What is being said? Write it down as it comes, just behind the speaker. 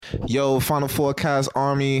Yo, Final Forecast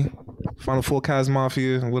Army, Final Forecast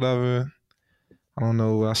Mafia, whatever. I don't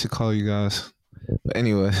know what I should call you guys. But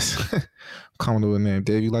anyways, coming to a name.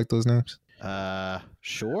 Dave, you like those names?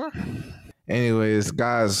 Sure. Anyways,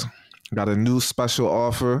 guys, got a new special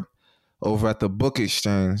offer over at the Book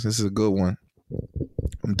Exchange. This is a good one.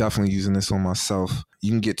 I'm definitely using this on myself.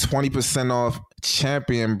 You can get 20% off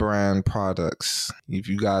Champion brand products. If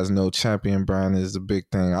you guys know, Champion brand is a big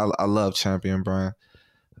thing. I love Champion brand.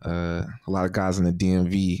 A lot of guys in the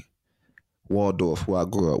DMV, Waldorf, where I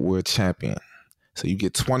grew up, we're Champion. So you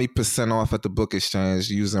get 20% off at the Book Exchange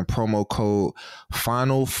using promo code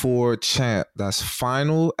FINAL4CHAMP. That's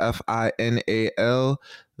FINAL, FINAL,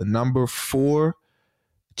 the number 4,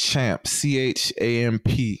 CHAMP,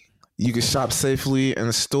 CHAMP. You can shop safely in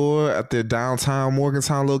the store at their downtown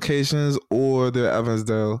Morgantown locations or their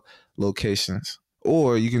Evansdale locations.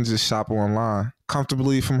 Or you can just shop online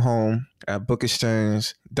comfortably from home at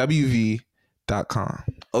bookexchangewv.com.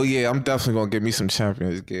 Oh yeah, I'm definitely going to get me some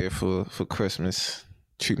Champions gear for Christmas.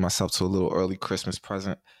 Treat myself to a little early Christmas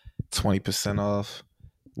present. 20% off.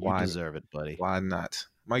 You deserve it, buddy. Why not?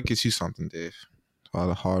 Might get you something, Dave. For all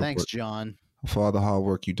the hard Thanks, work. John. For all the hard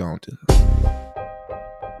work you don't do.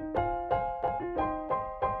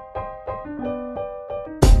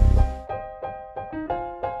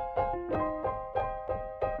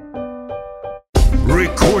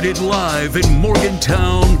 Recorded live in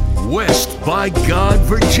Morgantown, West by God,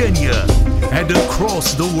 Virginia, and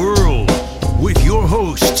across the world, with your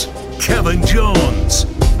hosts, Kevin Jones,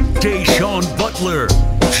 Deshaun Butler,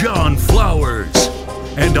 John Flowers,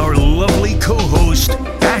 and our lovely co-host,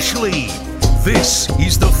 Ashley. This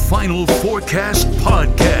is the Final Forecast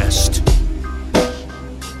Podcast.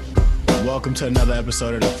 Welcome to another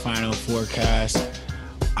episode of the Final Forecast.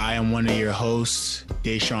 I am one of your hosts,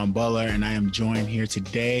 Deshaun Butler, and I am joined here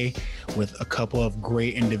today with a couple of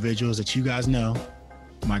great individuals that you guys know.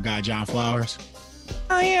 My guy, John Flowers.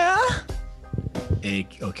 Oh, yeah? Hey,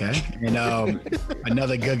 okay. And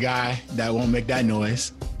another good guy that won't make that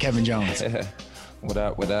noise, Kevin Jones. What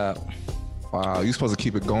up? Wow, you supposed to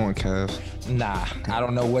keep it going, Kev. Nah, I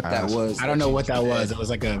don't know what that was. I don't know what that was. It was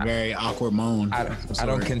like a very awkward moan. I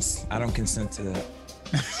don't consent to that.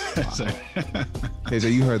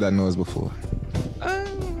 KJ, you heard that noise before.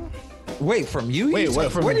 Wait, from you? Wait,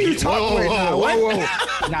 what? From what are you you? talking about?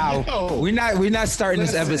 Whoa. Now, we're not starting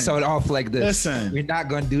this episode off like this. Listen. We're not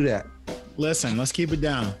going to do that. Listen, let's keep it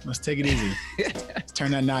down. Let's take it easy. Let's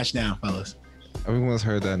turn that notch down, fellas. Everyone's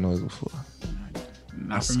heard that noise before.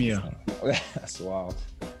 Not from you. That's wild.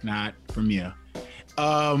 Not from you.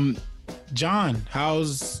 John,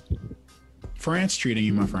 how's France treating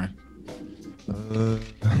you, my friend?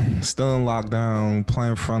 Still in lockdown,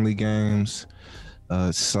 playing friendly games.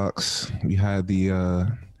 It sucks. We had the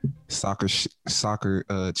soccer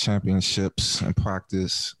championships in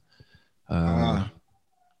practice, and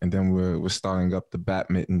then we're starting up the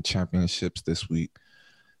badminton championships this week.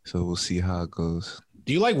 So we'll see how it goes.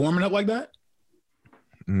 Do you like warming up like that?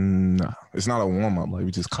 No, it's not a warm up. Like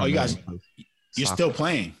we just come. Oh, you're still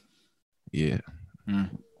playing? Yeah.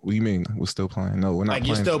 What do you mean we're still playing? No, we're not. Like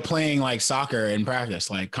playing. You're still playing like soccer in practice,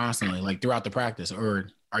 like constantly, like throughout the practice, or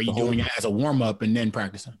are you doing it as a warm up and then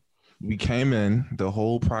practicing? We came in. The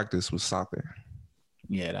whole practice was soccer.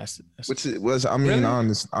 Yeah, that's which it was. I mean, really?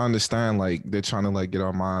 I understand. Like they're trying to like get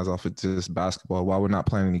our minds off of just basketball while we're not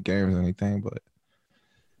playing any games or anything. But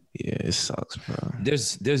yeah, it sucks, bro.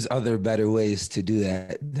 There's other better ways to do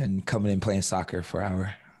that than coming and playing soccer for an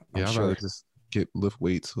hour. I'd rather just lift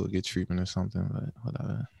weights or get treatment or something, but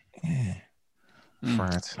whatever. Yeah.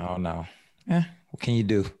 France. Oh no. Yeah. What can you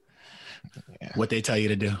do? Yeah. What they tell you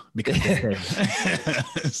to do. Because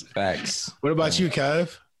Facts. What about you,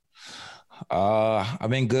 Kev? I've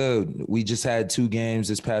been good. We just had 2 games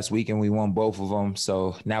this past week and we won both of them.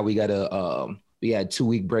 So now we got we had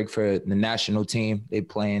 2-week break for the national team. They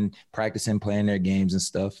practicing, playing their games and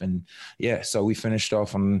stuff. And yeah, so we finished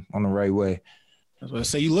off on the right way. I was going to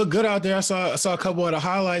say, you look good out there. I saw a couple of the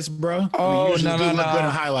highlights, bro. Oh, look good in no.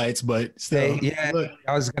 highlights, but still. Yeah,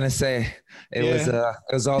 I was going to say it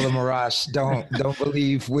was all a mirage. Don't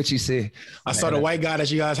believe what you see. I saw the white guy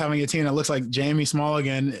that you guys have on your team that looks like Jamie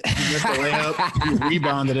Smalligan. He missed the layup, he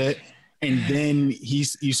rebounded it, and then you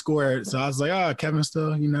scored. So I was like, oh, Kevin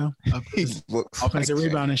still, offensive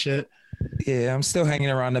rebound and shit. Yeah, I'm still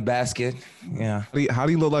hanging around the basket. Yeah. How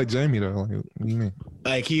do you look like Jamie though? Like, what do you mean?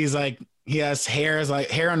 Like he's like, he has hair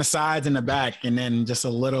on the sides and the back, and then just a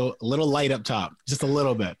little light up top, just a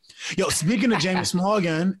little bit. Yo, speaking of Jamie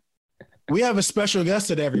Smalligan, we have a special guest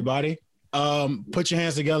today, everybody. Put your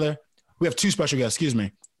hands together. We have 2 special guests, excuse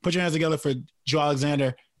me. Put your hands together for Joe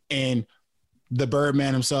Alexander and the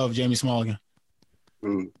Birdman himself, Jamie Smalligan.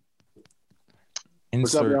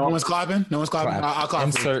 Insert. No one's clapping. No one's clapping. I'll clap.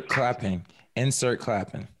 Insert clapping. Insert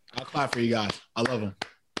clapping. I'll clap for you guys. I love him.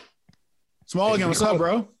 Smalligan, what's up,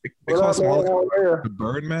 bro? They call Smalligan the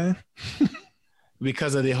Birdman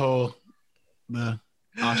Because of the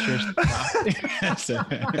ostrich.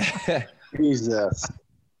 Jesus.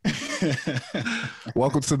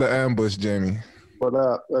 Welcome to the ambush, Jamie. What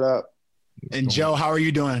up? What up? And Joe, how are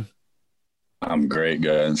you doing? I'm great,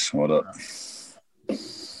 guys. What up?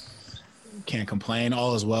 Can't complain.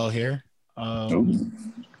 All is well here.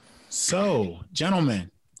 So,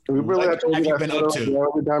 gentlemen, Do we really have to look have you at that been photo up of to? Joe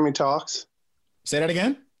every time he talks? Say that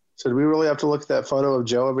again. So do we really have to look at that photo of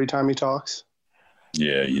Joe every time he talks?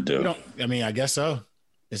 Yeah, you do. I guess so.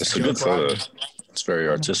 It's a good photo. It's very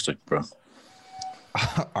artistic, bro.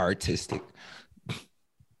 Artistic.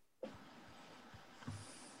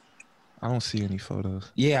 I don't see any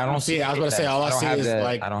photos. Yeah, I don't see it. I was about to say, all I see is that.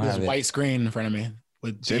 like I don't this have white screen in front of me.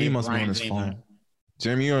 With Jamie Dave must be on Bryant's his name phone.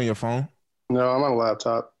 Jamie, you on your phone? No, I'm on a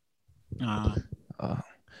laptop.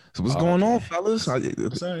 So what's going on, fellas?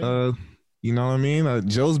 You know what I mean?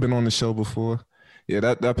 Joe's been on the show before. Yeah,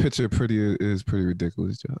 that picture is pretty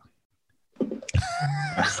ridiculous, Joe.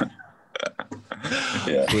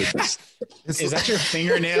 Yeah. Is that your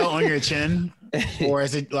fingernail on your chin, or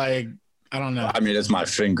is it like I don't know? I mean, it's my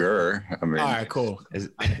finger. I mean, All right, cool.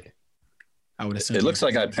 I would assume it looks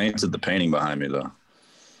like I painted the painting behind me, though.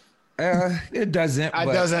 It doesn't. It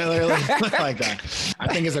doesn't really look like that. I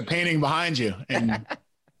think it's a painting behind you, and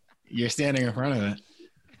you're standing in front of it.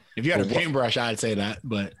 If you had a paintbrush, I'd say that,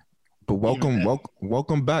 but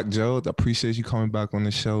welcome back, Joe. I appreciate you coming back on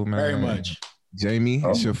the show, man. Very much. Jamie,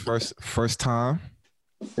 it's your first time.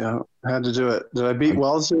 Yeah, I had to do it. Did I beat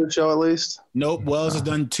Wells to the show at least? Nope. Wells has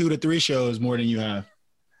done 2 to 3 shows more than you have.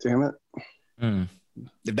 Damn it.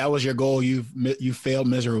 If that was your goal, you failed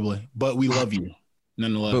miserably. But we love you,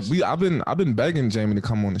 nonetheless. But I've been begging Jamie to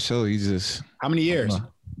come on the show. He just how many years?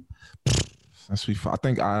 I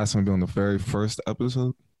think I asked him to be on the very first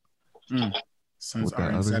episode. Since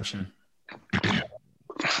our inception.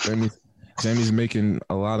 Jamie's making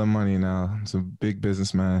a lot of money now. He's a big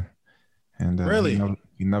businessman. And really?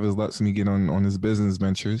 He never lets me get on his business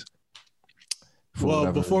ventures.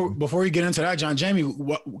 Well, before we get into that, Jamie,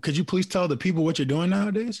 could you please tell the people what you're doing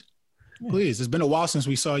nowadays? Yeah. Please. It's been a while since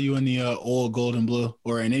we saw you in the old gold and blue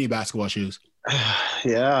or in any basketball shoes.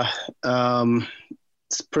 Yeah.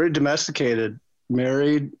 It's pretty domesticated.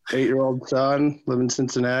 Married, 8-year-old son, live in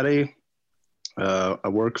Cincinnati. I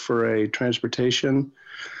work for a transportation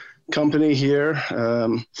company here.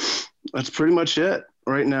 That's pretty much it.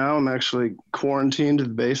 Right now, I'm actually quarantined in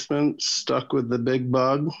the basement, stuck with the big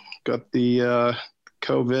bug. Got the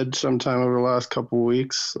COVID sometime over the last couple of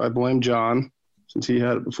weeks. I blame John since he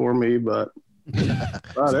had it before me, but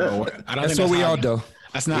about it. That's what we all do.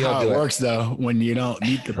 That's not how it works, though, when you don't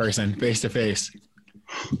meet the person face to face.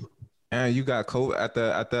 And you got COVID at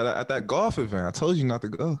that golf event. I told you not to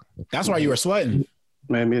go. That's why you were sweating.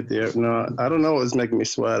 Maybe at the no, I don't know what was making me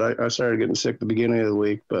sweat. I started getting sick at the beginning of the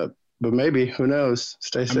week, but maybe, who knows?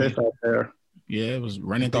 Stay safe out there. Yeah, it was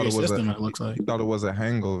running through your system, it looks like. You thought it was a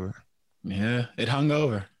hangover. Yeah, it hung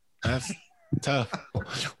over. That's tough.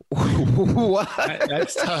 What?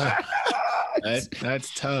 That's tough.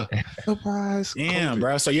 That's tough. Surprise. Damn,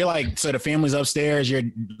 bro. So you're like, so the family's upstairs, you're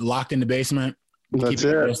locked in the basement. That's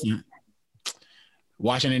it.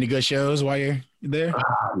 Watching any good shows while you're there?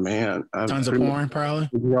 Oh, man. Tons of porn, probably?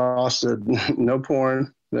 Exhausted. No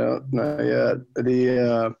porn. No, not yet.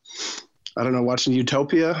 I don't know, watching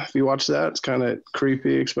Utopia, if you watch that, it's kind of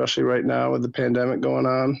creepy, especially right now with the pandemic going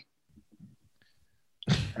on.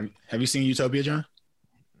 Have you seen Utopia, John?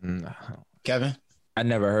 No. Kevin? I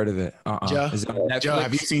never heard of it. Joe,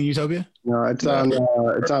 have you seen Utopia? No, it's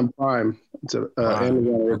on Prime. It's an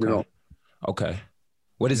Amazon original. Okay.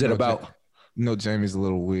 What is it about? Jamie's a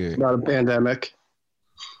little weird. About a pandemic.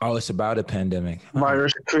 Oh, it's about a pandemic.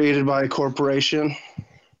 Virus created by a corporation.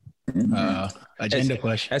 Agenda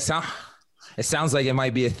push. It sounds like it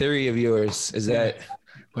might be a theory of yours. Is that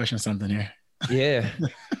pushing something here? Yeah.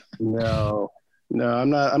 No, I'm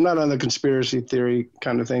not on the conspiracy theory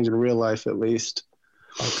kind of things in real life, at least.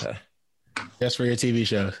 Okay. Just for your TV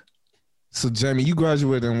shows. So, Jamie, you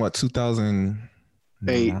graduated in what,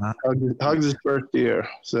 2008? Hugs' first year.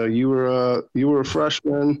 So you were a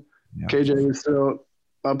freshman. Yeah. KJ was still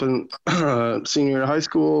up in senior year of high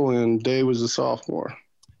school, and Dave was a sophomore.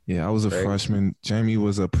 Yeah, I was a freshman. Jamie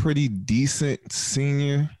was a pretty decent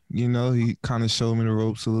senior. You know, he kind of showed me the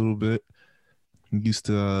ropes a little bit. He used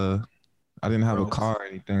to, I didn't have a car or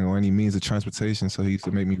anything or any means of transportation, so he used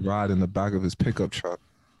to make me ride in the back of his pickup truck.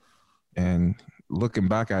 And looking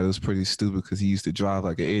back at it, it was pretty stupid because he used to drive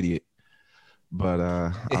like an idiot. But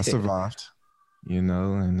I survived,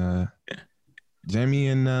 and Jamie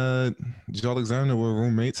and Joe Alexander were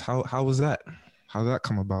roommates. How was that? How did that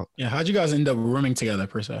come about? Yeah, how'd you guys end up rooming together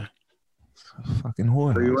per se? Fucking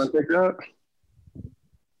whorehouse. So you want to take that?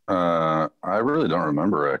 I really don't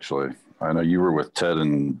remember, actually. I know you were with Ted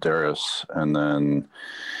and Darius, and then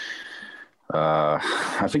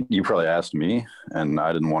I think you probably asked me, and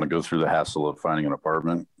I didn't want to go through the hassle of finding an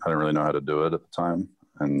apartment. I didn't really know how to do it at the time,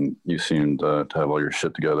 and you seemed to have all your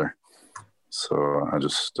shit together. So I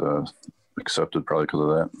just accepted probably because of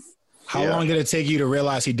that. How long did it take you to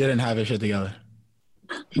realize he didn't have his shit together?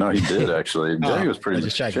 No, he did actually. Jamie was pretty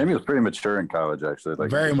mature in college, actually. Like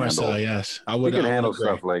very much so. Yes, I would. He could handle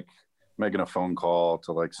stuff like making a phone call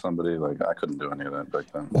to like somebody. Like I couldn't do any of that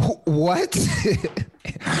back then. What?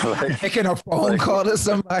 Making a phone call to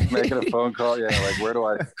somebody? Making a phone call, yeah. Like where do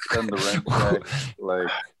I send the rent check?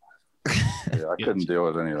 Like, yeah, I couldn't deal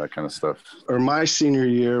with any of that kind of stuff. Or my senior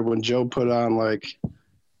year when Joe put on like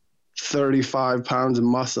 35 pounds of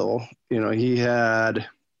muscle, he had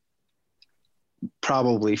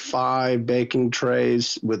probably 5 baking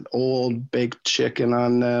trays with old baked chicken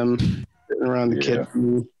on them sitting around the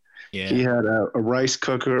kitchen. Yeah. He had a rice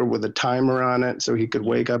cooker with a timer on it so he could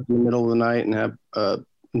wake up in the middle of the night and have an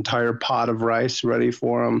entire pot of rice ready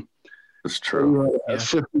for him. It's true. A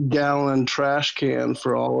 50-gallon trash can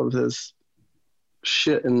for all of his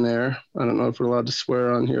shit in there. I don't know if we're allowed to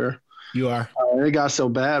swear on here. You are. It got so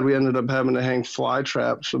bad we ended up having to hang fly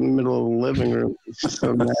traps from the middle of the living room. It's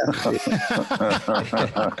so nasty.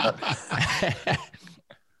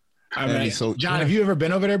 I mean, so John, have you ever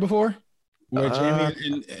been over there before? Where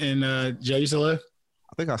Jamie and Joe used to live?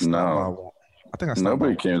 I think I stopped by.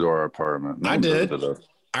 Nobody came to our apartment. I did.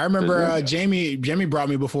 I remember Jamie brought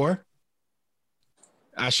me before.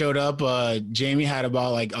 I showed up. Jamie had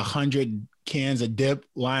about like 100 cans of dip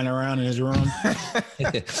lying around in his room.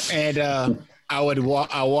 And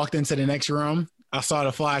I walked into the next room. I saw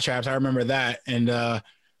the fly traps. I remember that. And I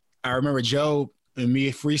remember Joe and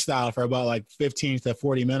me freestyle for about like 15 to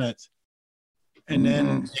 40 minutes. And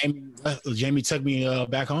then Jamie took me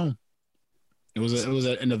back home. It was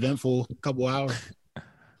an eventful couple hours.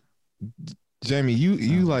 Jamie,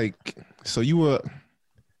 you like, so you were,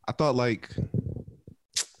 I thought like,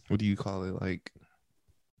 what do you call it? Like,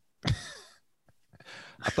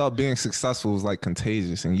 I thought being successful was like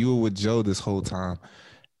contagious, and you were with Joe this whole time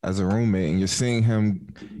as a roommate, and you're seeing him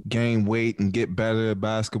gain weight and get better at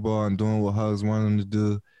basketball and doing what Hugs wanted him to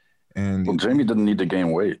do. And Jamie didn't need to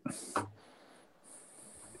gain weight.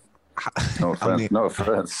 No offense. No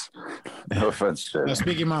offense. No offense, Jamie. No,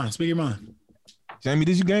 speak your mind. Jamie,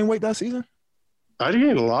 did you gain weight that season? I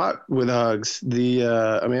gained a lot with Hugs.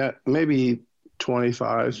 Maybe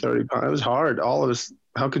 25, 30 pounds. It was hard. All of us.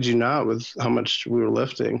 How could you not with how much we were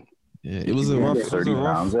lifting? Yeah, it was a rough 30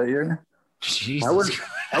 pounds that year. Jesus. I was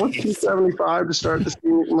 275 to start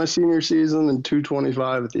my senior season and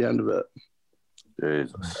 225 at the end of it.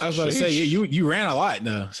 Jesus. I was about to say you ran a lot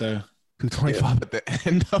though, so 225 at the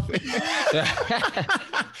end of it.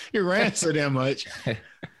 You ran so damn much.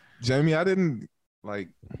 Jamie, I didn't like.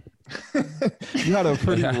 You had a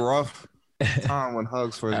pretty rough time when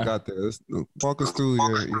Hugs first got there. Walk us through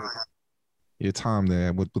your time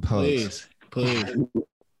there with Hugs. Please.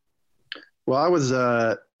 Well, I was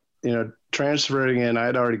transferring in. I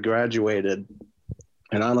had already graduated,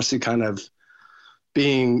 and honestly, kind of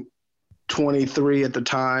being 23 at the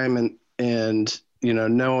time, and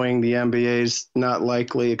knowing the NBA's not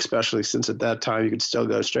likely, especially since at that time you could still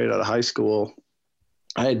go straight out of high school.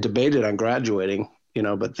 I had debated on graduating,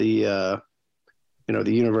 but the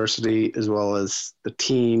university as well as the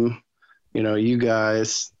team, you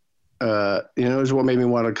guys, is what made me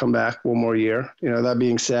want to come back one more year. That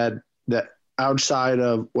being said, that outside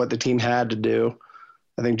of what the team had to do,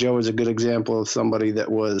 I think Joe was a good example of somebody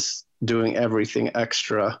that was doing everything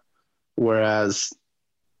extra, whereas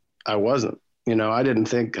I wasn't. I didn't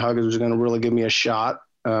think Huggins was going to really give me a shot.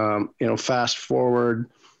 Fast forward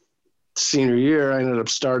senior year, I ended up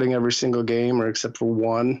starting every single game or except for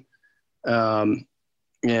one.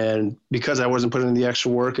 And because I wasn't putting in the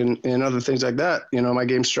extra work and other things like that, my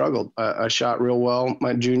game struggled. I shot real well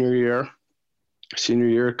my junior year. Senior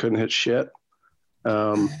year, couldn't hit shit.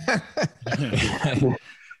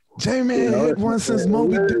 Jamie hit one since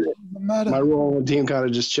Moby. My role on the team kind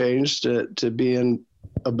of just changed to being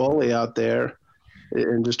a bully out there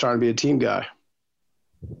and just trying to be a team guy.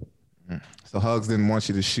 So Hugs didn't want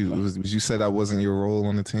you to shoot. Was you said that wasn't your role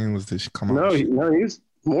on the team? Was to come out? No, he's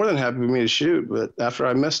more than happy for me to shoot. But after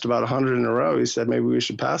I missed about 100 in a row, he said maybe we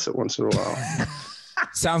should pass it once in a while.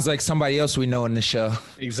 Sounds like somebody else we know in the show.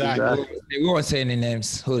 Exactly. We won't say any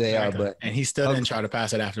names, who they are, but and he still didn't try to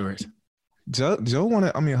pass it afterwards. Joe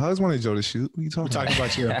wanted. Hugs wanted Joe to shoot. What are you talking We're talking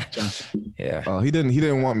about you, John. yeah. Oh, he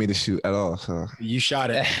didn't want me to shoot at all. So You shot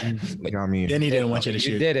it. you know what I mean. Then he didn't want you to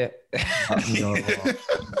shoot. You did it.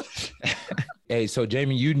 Hey, so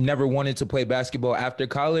Jamie, you never wanted to play basketball after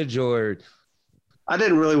college, or? I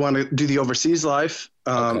didn't really want to do the overseas life.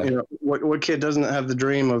 Okay. You know, what kid doesn't have the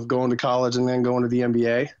dream of going to college and then going to the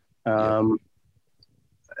NBA?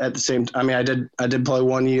 At the same time, I did play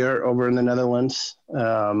 1 year over in the Netherlands,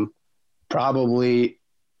 probably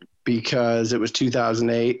because it was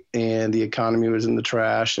 2008 and the economy was in the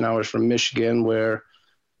trash, and I was from Michigan, where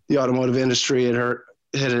the automotive industry had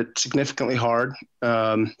hit it significantly hard.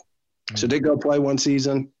 So did go play one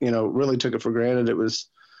season. You know, really took it for granted. It was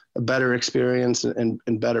a better experience and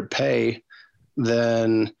better pay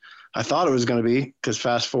than I thought it was going to be, because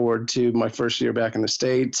fast forward to my first year back in the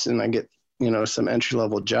States and I get, you know, some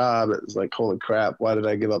entry-level job. It was like, holy crap, why did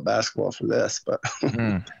I give up basketball for this? But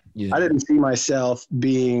Yeah. I didn't see myself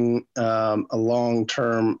being a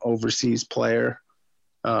long-term overseas player.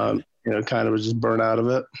 You know, kind of was just burnt out of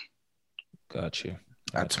it. Got you.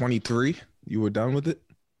 At 23, you were done with it?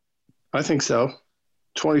 I think so.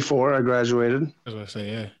 24, I graduated. I was going to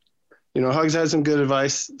say, yeah. You know, Hugs had some good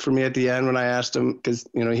advice for me at the end when I asked him, because,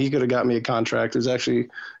 you know, he could have got me a contract. It was actually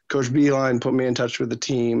Coach Beeline put me in touch with the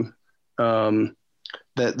team that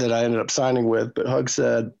I ended up signing with. But Hugs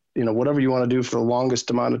said, you know, whatever you want to do for the longest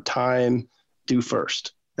amount of time, do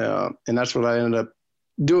first. And that's what I ended up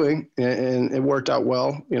doing. And it worked out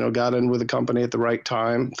well. You know, got in with the company at the right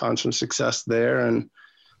time, found some success there. And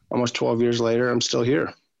almost 12 years later, I'm still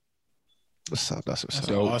here. What's up? That's what's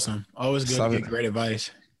That's up. awesome. Always good to get great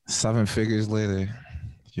advice. 7 figures later,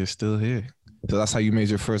 you're still here. So that's how you made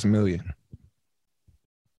your first $1 million.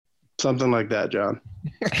 Something like that, John.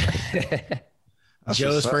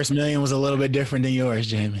 Joe's first $1 million was a little bit different than yours,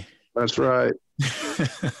 Jamie. That's right.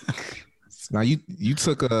 Now you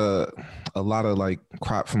took a lot of like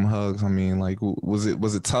crap from Hugs. I mean, like, was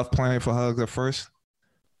it tough playing for Hugs at first?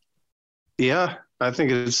 Yeah, I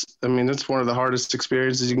think it's one of the hardest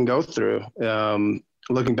experiences you can go through.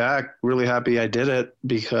 Looking back, really happy I did it,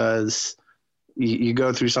 because you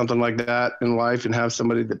go through something like that in life and have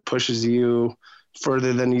somebody that pushes you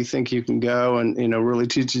further than you think you can go, and, you know, really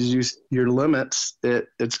teaches you your limits.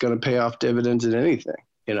 It's going to pay off dividends in anything,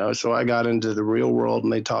 you know. So I got into the real world,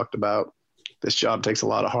 and they talked about this job takes a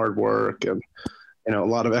lot of hard work and, you know, a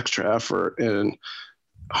lot of extra effort. And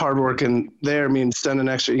hard work in there means sending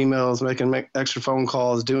extra emails, making extra phone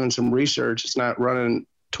calls, doing some research. It's not running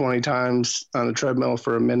 20 times on a treadmill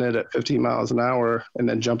for a minute at 15 miles an hour and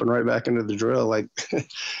then jumping right back into the drill. Like,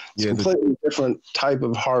 it's a completely different type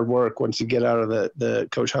of hard work once you get out of the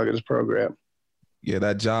Coach Huggins program. Yeah,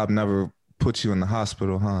 that job never put you in the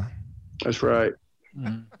hospital, huh? That's right.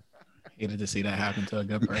 Hated to see that happen to a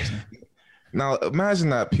good person. Now imagine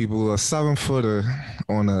that, people, a 7-footer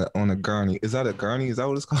on a gurney. Is that a gurney? Is that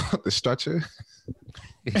what it's called? The stretcher?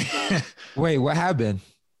 Wait, what happened?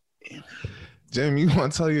 Jamie, you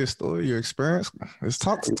want to tell your story, your experience? Let's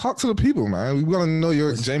talk to the people, man. We want to know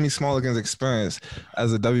your Jamie Smalligan's experience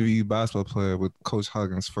as a WVU basketball player with Coach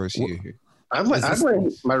Huggins' first year here. I blame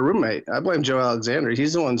my roommate. I blame Joe Alexander.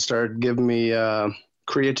 He's the one that started giving me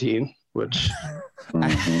creatine, which...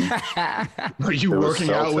 Were you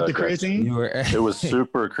working out with the creatine? It was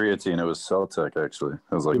super creatine. It was Celtic, actually.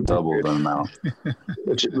 It was like double the amount.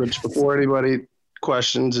 which before anybody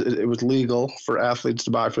questions, it was legal for athletes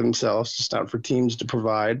to buy for themselves, just not for teams to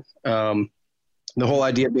provide. The whole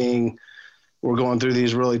idea being, we're going through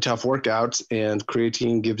these really tough workouts, and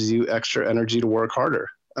creatine gives you extra energy to work harder.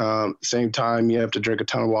 Same time, you have to drink a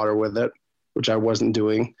ton of water with it, which I wasn't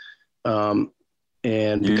doing.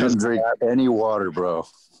 And you because didn't drink any water, bro.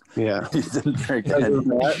 Yeah, You didn't drink any.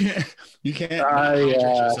 You can't hydrate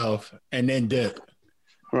yourself and then dip,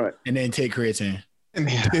 right, and then take creatine.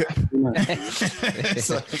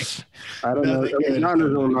 So, I don't know. John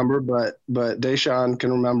doesn't remember, but Deshaun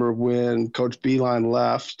can remember when Coach Beeline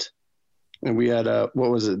left, and we had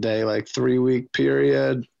day, like 3-week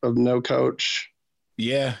period of no coach.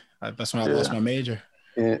 Yeah, that's when I lost my major.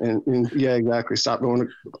 And yeah, exactly. Stop going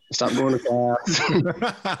to class.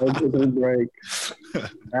 Taking a break.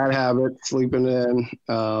 Bad habit, sleeping in,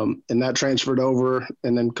 and that transferred over.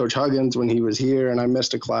 And then Coach Huggins, when he was here, and I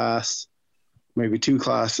missed a class, maybe 2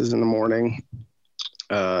 classes in the morning.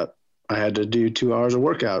 I had to do 2 hours of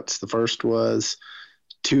workouts. The first was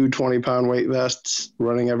 2 20-pound weight vests,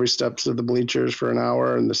 running every steps of the bleachers for an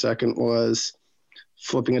hour, and the second was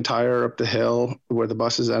flipping a tire up the hill where the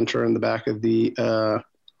buses enter in the back of the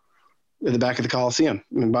at the back of the Coliseum.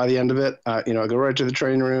 And by the end of it, I go right to the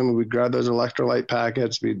training room. We'd grab those electrolyte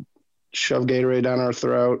packets. We'd shove Gatorade down our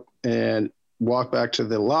throat and walk back to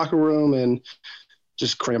the locker room and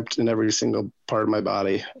just cramped in every single part of my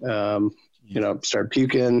body. Started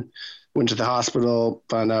puking, went to the hospital,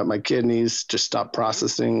 found out my kidneys just stopped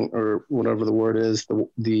processing or whatever the word is.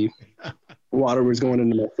 The water was going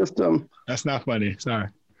into my system. That's not funny. Sorry.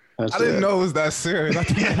 I didn't know it was that serious.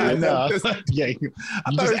 I know.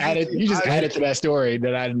 You just added to that story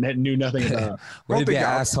that I knew nothing about. Way to be an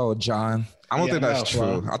asshole, John. I don't think that's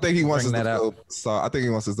true. I think he wants us to feel sorry. I think he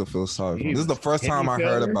wants us to feel sorry. This is the first time I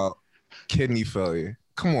heard about kidney failure.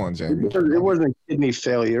 Come on, Jamie. It wasn't kidney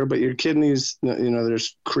failure, but your kidneys,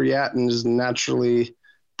 there's creatinine is naturally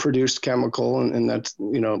produced chemical, and that's,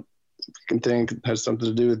 you can think it has something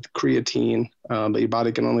to do with creatine, but your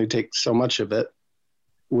body can only take so much of it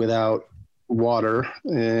without water,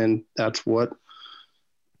 and that's what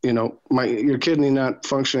your kidney not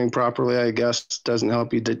functioning properly, I guess, doesn't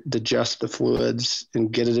help you digest the fluids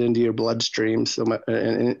and get it into your bloodstream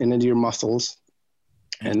and into your muscles,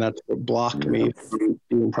 and that's what blocked me from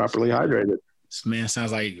being properly hydrated. This man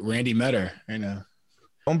sounds like Randy Metter.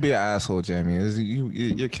 Don't be an asshole, Jamie.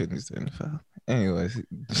 Your kidneys didn't fail. Anyways,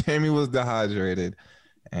 Jamie was dehydrated,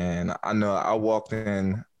 and I know I walked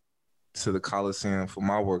in to the Coliseum for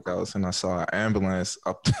my workouts, and I saw an ambulance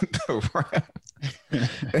up the ramp,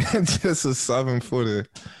 and just a 7-footer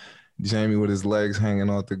Jamie with his legs hanging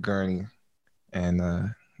off the gurney, and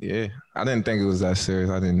I didn't think it was that serious.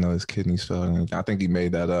 I didn't know his kidneys failed. I think he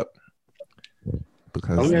made that up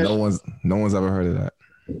because no one's ever heard of that.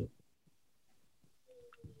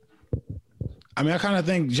 I mean, I kind of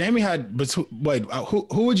think Jamie had.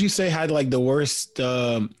 Who would you say had like the worst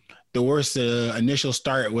initial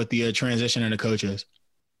start with the transition and the coaches?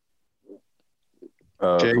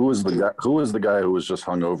 Who was the guy who was just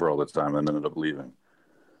hungover all the time and ended up leaving?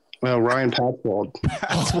 Well, Ryan Patswald.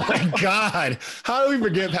 Oh my God! How do we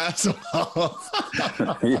forget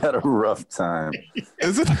Patswald? He had a rough time.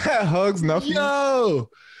 Isn't that Hug's nephew? No.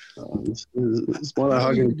 It's one of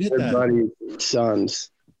Huggins' good buddy's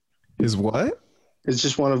sons. His what? It's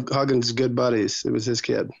just one of Huggins' good buddies. It was his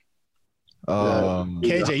kid.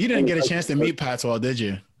 KJ, you didn't get a chance to meet Patswald, did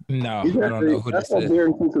you? No, I don't know who this is. Here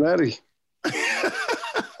in Cincinnati.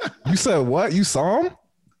 You said what? You saw him?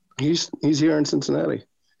 He's here in Cincinnati.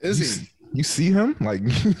 Is he? You see him? Like,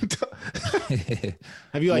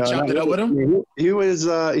 have you chopped it up with him? He was.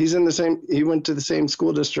 He's in the same. He went to the same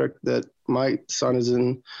school district that my son is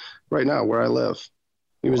in right now, where I live.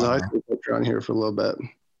 He was a high school coach around here for a little bit.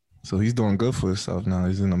 So he's doing good for himself now.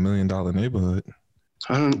 He's in $1 million neighborhood.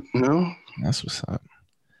 I don't know. That's what's up.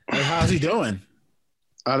 Hey, how's he doing?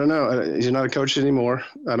 I don't know. He's not a coach anymore.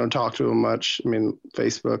 I don't talk to him much. I mean,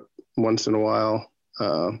 Facebook once in a while.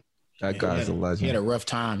 That guy's a legend. He had a rough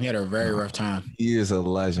time. He had a very rough time. He is a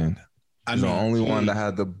legend. He's the only one that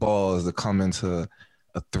had the balls to come into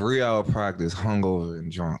a 3-hour practice hungover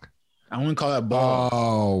and drunk. I wouldn't call that ball.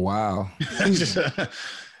 Oh, wow.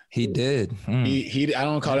 He did. He I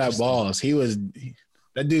don't call that balls.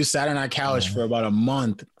 That dude sat on our couch for about a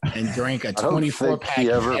month and drank a 24-pack.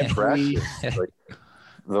 He ever practiced.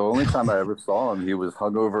 The only time I ever saw him, he was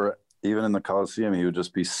hungover. Even in the Coliseum, he would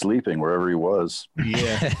just be sleeping wherever he was.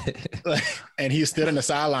 Yeah, and he stood on the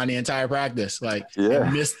sideline the entire practice,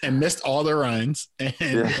 and missed all the runs. And he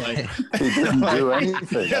didn't do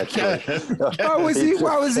anything.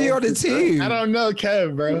 Why was he on the team? I don't know,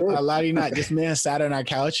 Kev, bro. I lie to you not. This man sat on our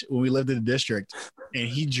couch when we lived in the district, and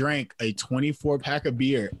he drank a 24-pack of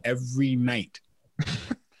beer every night,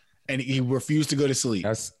 and he refused to go to sleep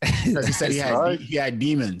because he said he had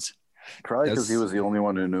demons. Probably because he was the only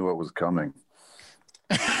one who knew what was coming.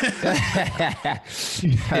 He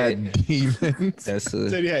had demons.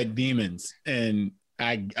 Said he had demons, and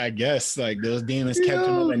I guess like those demons kept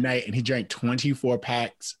him up at night, and he drank 24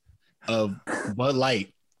 packs of Bud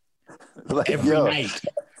Light every night.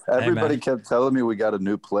 Everybody kept telling me we got a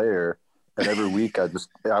new player. And every week I would just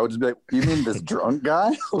be like, you mean this drunk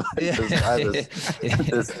guy? This guy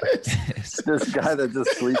that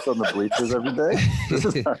just sleeps on the bleachers every day?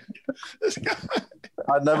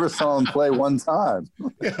 I never saw him play one time.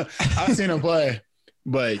 Yeah, I've seen him play,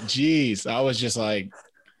 but geez, I was just like,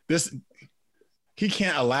 this. He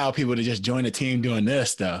can't allow people to just join a team doing this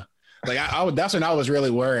stuff. Like that's when I was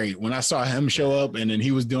really worried when I saw him show up and then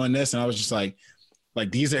he was doing this, and I was just like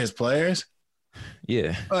these are his players.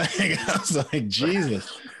 Yeah. I was like,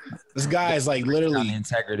 Jesus, this guy is like literally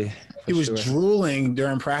integrity. He was drooling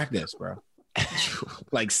during practice, bro.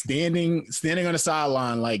 Like standing on the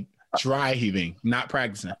sideline, like dry heaving, not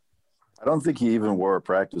practicing. I don't think he even wore a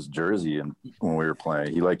practice jersey when we were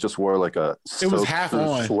playing. He like just wore like a It was half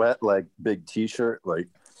on sweat, like big t-shirt. Like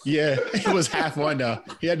yeah, it was half on though.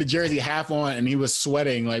 He had the jersey half on and he was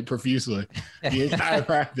sweating like profusely the entire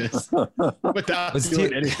practice without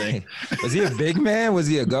doing anything. Was he a big man? Was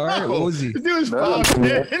he a guard? What was he? This dude was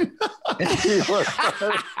 5'10".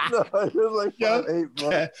 he was like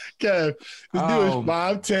 5'8". Kev, this dude was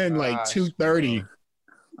 5'10", like 230.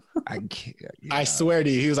 I can't. I swear to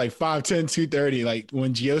you, he was like 5'10", 230. Like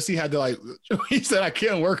when Giosi had to like, he said I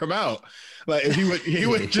couldn't work him out. Like if he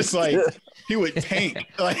would just like he would tank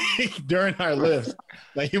like during our lifts.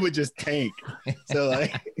 Like he would just tank. So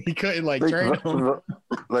like he couldn't like train him.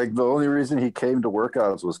 Like the only reason he came to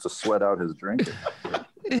workouts was to sweat out his drinking.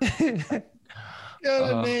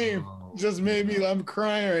 The name just made me. I'm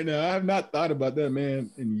crying right now. I have not thought about that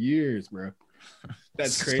man in years, bro.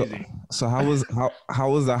 That's crazy. So how was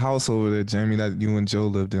the house over there, Jamie, that you and Joe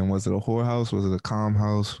lived in? Was it a whorehouse? Was it a calm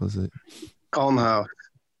house? Was it Calm house?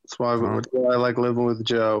 That's why I like living with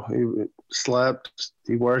Joe. He slept,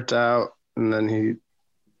 he worked out, and then he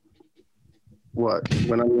went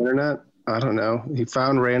on the internet. I don't know. He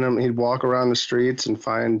found he'd walk around the streets and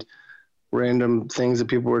find random things that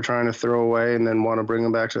people were trying to throw away and then want to bring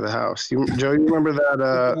them back to the house. Joe, you remember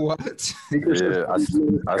that? What? Yeah, I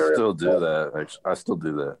still do that. Actually, I still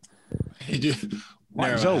do that.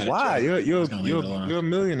 Why, Joe? Why? You're a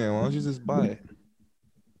millionaire. Why don't you just buy it?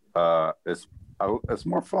 It's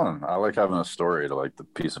more fun. I like having a story to like the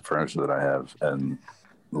piece of furniture that I have and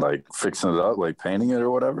like fixing it up, like painting it or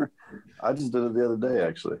whatever. I just did it the other day,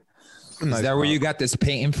 actually. Is that where you got this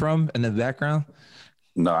painting from in the background?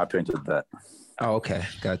 No, I painted that. Oh, okay,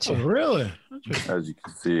 gotcha. Oh, really? As you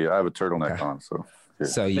can see, I have a turtleneck on, so. Yeah.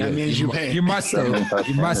 So that means you must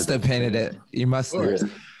have painted it. You must have.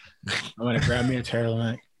 I'm gonna grab me a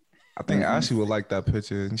turtleneck. I think Ashley would like that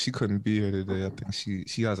picture, and she couldn't be here today. I think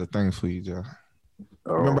she has a thing for you, Joe.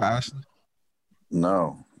 Oh, remember Ashley?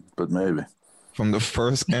 No, but maybe. From the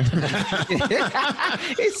first interview.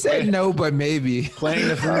 He said no, but maybe. Playing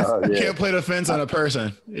the fence. You can't play the fence on a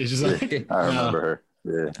person. It's just like I remember her.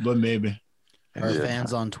 Yeah. But maybe. Our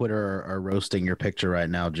fans on Twitter are roasting your picture right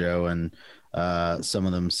now, Joe, and some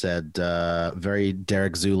of them said very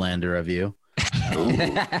Derek Zoolander of you.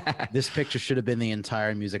 This picture should have been the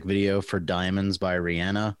entire music video for Diamonds by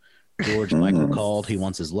Rihanna. George Michael called. He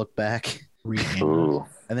wants his look back. Rihanna.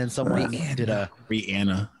 And then someone did a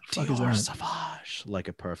Rihanna. Dior Sauvage, like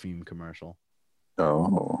a perfume commercial.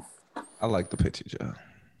 Oh. I like the picture, Joe.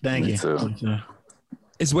 Thank you. Too.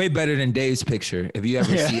 It's way better than Dave's picture. If you ever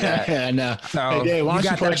see that. Yeah, I know. So hey, Dave, why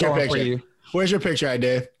don't you post your picture? You. Where's your picture at,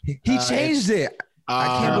 Dave? He changed it.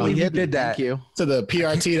 I can't believe he did that. Thank you. To the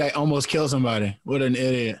PRT that almost killed somebody. What an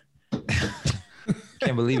idiot.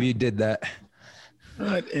 Can't believe you did that.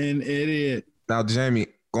 What an idiot. Now, Jamie,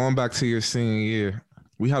 going back to your senior year,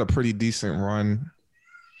 we had a pretty decent run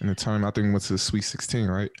in the tournament. I think we went to the Sweet 16,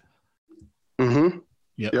 right? Mm-hmm.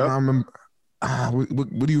 Yep. I remember.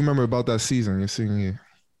 What do you remember about that season, your senior year?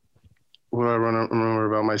 What do I remember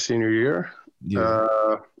about my senior year? Yeah.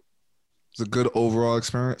 It's a good overall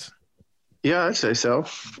experience. Yeah, I'd say so.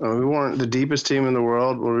 We weren't the deepest team in the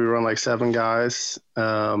world where we run like 7 guys.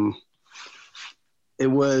 It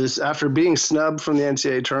was after being snubbed from the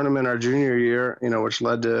NCAA tournament our junior year, which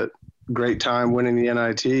led to great time winning the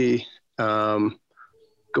NIT, going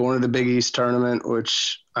to the Big East tournament,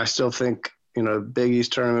 which I still think, Big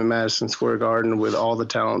East tournament, Madison Square Garden, with all the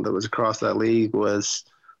talent that was across that league, was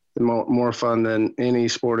more fun than any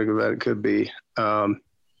sporting event could be.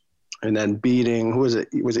 And then beating, who was it?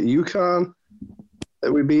 Was it UConn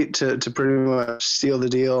that we beat to pretty much seal the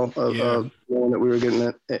deal of one that we were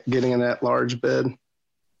getting in that large bid?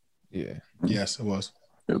 Yeah. Yes, it was.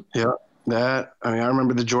 Yeah. I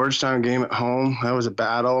remember the Georgetown game at home. That was a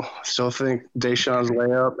battle. Still think Deshaun's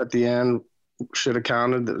layup at the end should have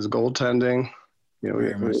counted. That was goaltending. That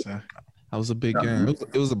was a big game.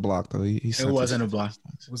 It was a block, though. It wasn't a block.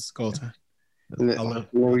 It was goaltending.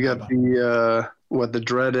 We got the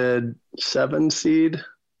dreaded 7 seed.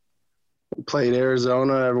 We played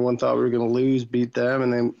Arizona. Everyone thought we were going to lose, beat them,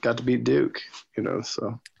 and then got to beat Duke.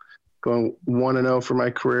 So going 1-0 for my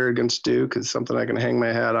career against Duke is something I can hang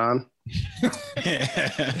my hat on.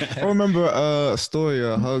 I remember a story.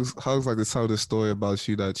 Hugs like to tell this story about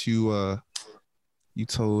you that you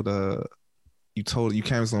told you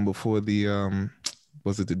canvassed on before the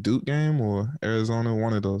was it the Duke game or Arizona,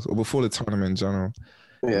 one of those, or before the tournament in general.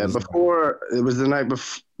 Yeah, it was the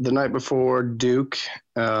night before Duke,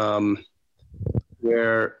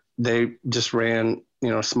 where they just ran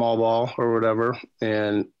small ball or whatever,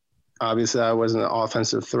 and Obviously, I wasn't an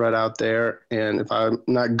offensive threat out there. And if I'm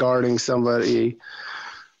not guarding somebody,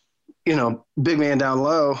 big man down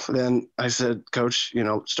low, then I said, Coach,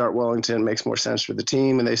 start Wellington. Makes more sense for the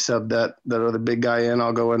team. And they subbed that other big guy in.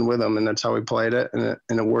 I'll go in with him. And that's how we played it. And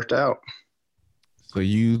it worked out. So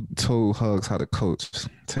you told Hugs how to coach. It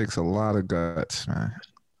takes a lot of guts, man.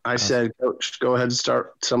 I said, Coach, go ahead and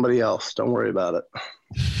start somebody else. Don't worry about it.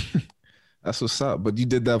 That's what's up. But you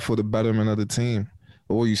did that for the betterment of the team.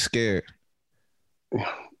 Or were you scared?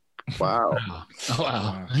 Wow.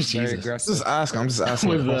 Wow. I'm just asking.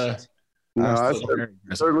 No, I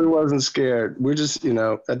certainly wasn't scared. We're just,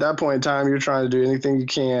 at that point in time, you're trying to do anything you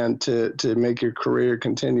can to make your career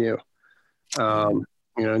continue.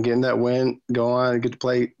 Getting that win, go on and get to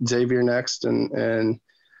play Xavier next and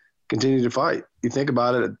continue to fight. You think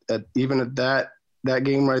about it, even at that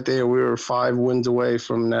game right there, we were 5 wins away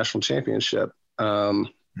from national championship.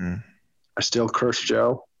 I still curse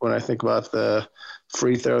Joe when I think about the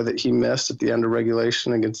free throw that he missed at the end of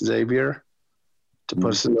regulation against Xavier to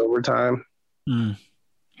put us in overtime.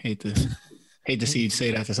 Hate to see you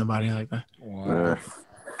say that to somebody like that. Wow.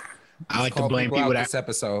 I like to blame people this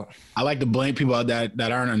episode. I like to blame people that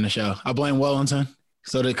aren't on the show. I blame Wellington.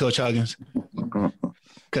 So did Coach Huggins.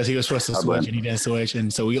 Because he was supposed to switch and he didn't switch.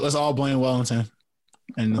 And so let's all blame Wellington.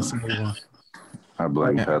 And let's move on. I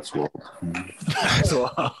blame Patswell.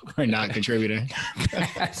 Patswell for not contributing.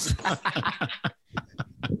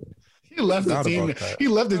 He left the team. He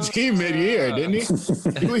left the team mid-year, didn't he?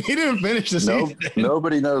 He didn't finish the season.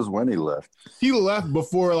 Nobody knows when he left. He left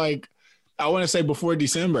before, I want to say before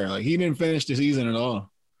December. He didn't finish the season at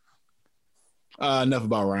all. Enough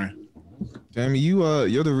about Ryan. Jamie,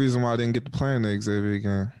 you're the reason why I didn't get to play in the Xavier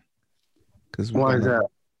game. Why is that?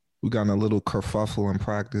 We got in a little kerfuffle in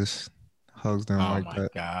practice. Hugs didn't like that. Oh, my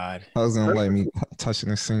God. Hugs didn't like me touching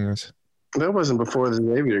the seniors. That wasn't before the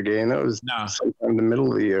Xavier game. That was sometime in the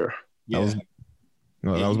middle of the year. Yeah.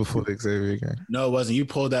 That was before the Xavier game. No, it wasn't. You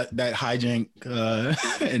pulled that hijink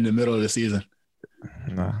in the middle of the season.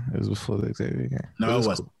 Nah, it was before the Xavier game. No, it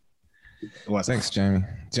wasn't. Cool. It wasn't. Thanks, Jamie.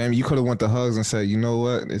 Jamie, you could have went to Hugs and said, you know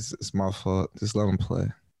what? It's my fault. Just let him play.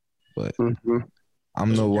 But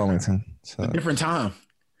I'm no Wellington. So. A different time.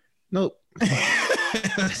 Nope.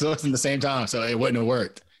 So it's in the same time. So it wouldn't have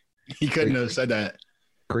worked. He couldn't have said that.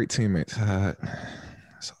 Great teammates.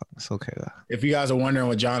 It's okay though. If you guys are wondering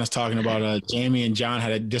what John is talking about, Jamie and John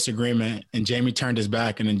had a disagreement, and Jamie turned his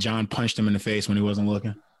back, and then John punched him in the face when he wasn't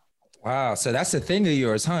looking. Wow, so that's the thing of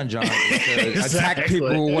yours, huh, John? Attack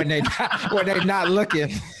people when they not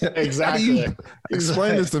looking. Exactly.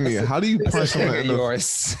 Explain this to me. How do you punch someone in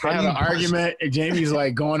yours? I have an argument, and Jamie's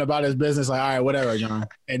going about his business, all right, whatever, John.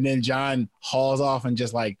 And then John hauls off and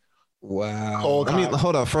just wow.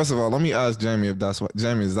 Hold up. First of all, let me ask Jamie if that's what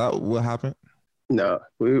Jamie, is that what happened? No,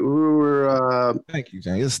 we were. Thank you,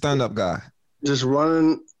 Jamie. You're a stand-up guy. Just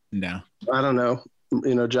running. No, I don't know.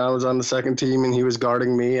 John was on the second team and he was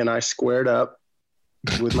guarding me, and I squared up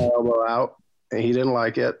with my elbow out, and he didn't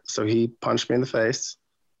like it, so he punched me in the face.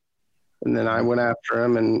 And then I went after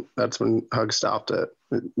him, and that's when Hug stopped it.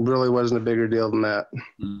 It really wasn't a bigger deal than that.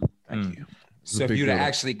 Thank you. So if you'd have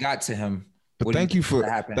actually got to him. But thank you for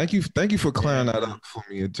clearing that up for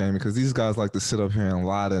me, Jamie, because these guys like to sit up here and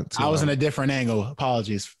lie to. I was in a different angle.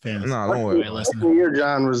 Apologies, fans. No, don't worry. The year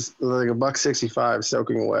John was like $165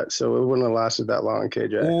 soaking wet, so it wouldn't have lasted that long,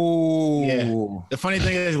 KJ. Ooh. Yeah. The funny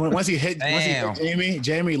thing is, once he hit Jamie,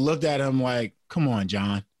 Jamie looked at him like, "Come on,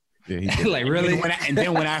 John." Yeah, he did. Really? And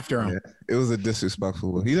then went after him. Yeah, it was a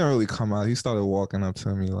disrespectful. He didn't really come out. He started walking up to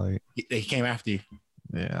me like. He came after you.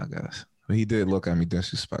 Yeah, I guess. But he did look at me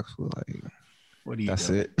disrespectful, like. What do you That's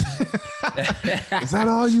do? it. Is that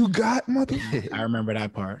all you got, mother? I remember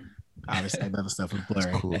that part. Obviously, that other stuff was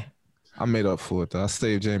blurry. Cool. I made up for it, though. I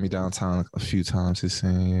saved Jamie downtown a few times his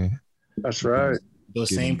senior year. That's right. Those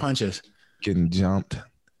same punches. Getting jumped,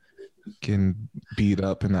 getting beat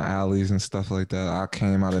up in the alleys and stuff like that. I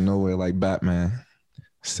came out of nowhere like Batman.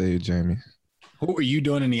 Saved Jamie. What were you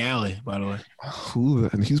doing in the alley, by the way?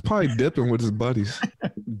 He's probably dipping with his buddies.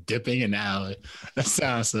 Dipping in the alley. That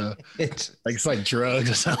sounds so it's like drugs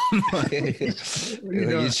or something.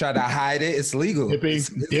 You try to hide it, it's legal. Dipping,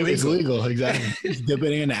 it's legal, exactly. It's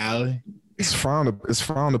dipping in the alley. It's frowned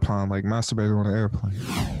upon, like masturbating on an airplane.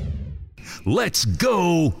 Let's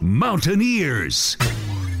go, Mountaineers.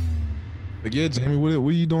 But yeah, Jamie, what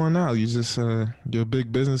are you doing now? You just you're a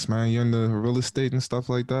big businessman. You're in the real estate and stuff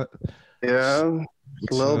like that. Yeah,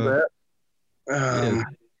 a little bit.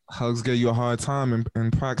 Hugs gave you a hard time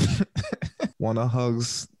in practice. One of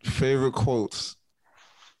Hugs' favorite quotes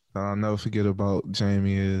that I'll never forget about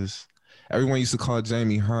Jamie is, Everyone used to call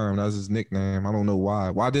Jamie Herm. That was his nickname. I don't know why.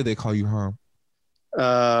 Why did they call you Herm?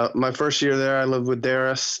 My first year there, I lived with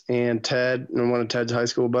Darius and Ted and one of Ted's high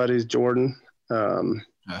school buddies, Jordan.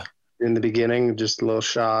 In the beginning, just a little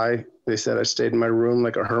shy. They said I stayed in my room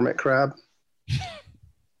like a hermit crab.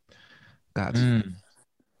 Gotcha.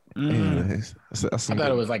 Anyways, I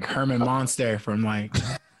thought it was like Herman Monster from like.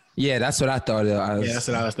 Yeah, that's what I thought it was. Yeah, that's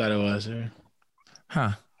what I always thought it was.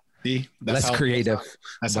 Huh. See, that's creative.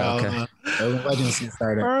 That's how legends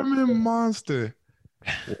started. Herman Monster.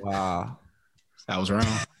 Wow, I was wrong.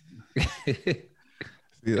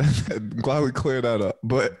 Yeah, I'm glad we cleared that up.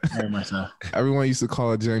 But very much so. Everyone used to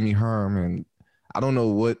call Jamie Herm, and I don't know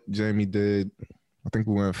what Jamie did. I think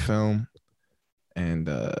we were in film, and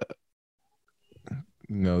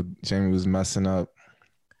Jamie was messing up,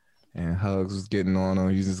 and Hugs was getting on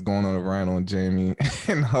him. He was just going on a rant on Jamie,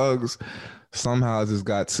 and Hugs somehow just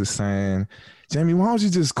got to saying, "Jamie, why don't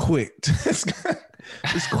you just quit? Just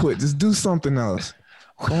quit. Just do something else.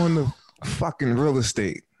 Go into fucking real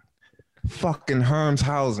estate. Fucking Herm's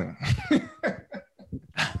housing."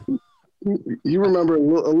 You remember a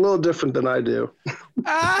little different than I do.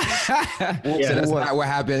 Yeah, so that's not what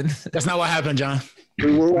happened. That's not what happened, John.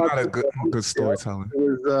 We were not a good storyteller.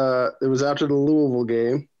 It was after the Louisville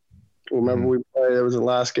game. Remember we played. It was the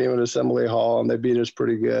last game at Assembly Hall, and they beat us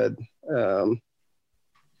pretty good.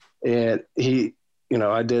 And he,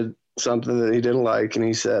 I did something that he didn't like, and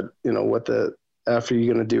he said, "What the F are you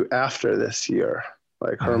going to do after this year?"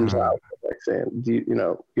 Like Herm's out, like saying,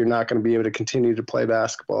 "You're not going to be able to continue to play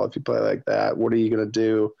basketball if you play like that. What are you going to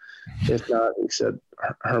do if not?" He said,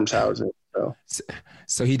 "Herm's housing."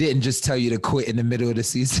 So he didn't just tell you to quit in the middle of the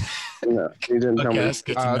season. No, he didn't tell me. That's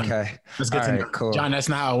good to know. Okay, that's good to know. Cool. John, that's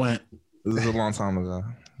not how it went. This is a long time ago.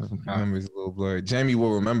 My memory's a little blurry. Jamie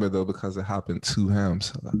will remember though because it happened to him.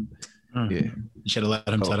 So yeah, you should have let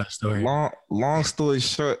him tell that story. Long story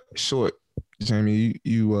short, Jamie,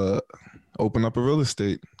 you open up a real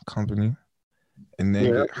estate company, and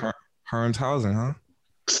then Herm's housing, huh?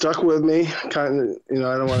 Stuck with me, kind of.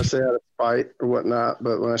 I don't want to say out of spite or whatnot,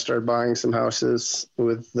 but when I started buying some houses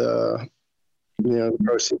with the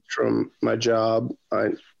proceeds from my job, I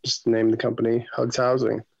just named the company Hugs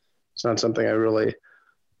Housing. It's not something I really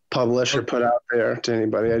publish or put out there to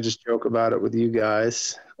anybody. I just joke about it with you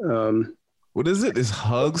guys. What is it? Is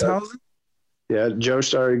Hugs Housing? Yeah, Joe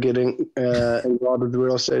started getting involved with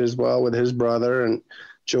real estate as well with his brother, and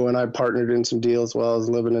Joe and I partnered in some deals while I was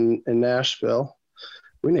living in Nashville.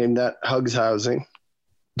 We named that Hugs Housing.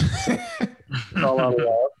 All on the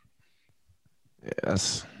wall. Yeah,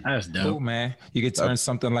 that's dope. Cool, man. You could turn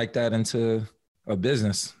something like that into a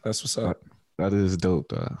business. That's what's up. That is dope,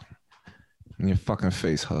 though. In your fucking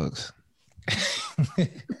face, Hugs.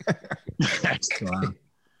 That's dope.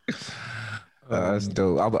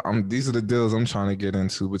 These are the deals I'm trying to get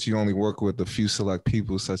into, but you only work with a few select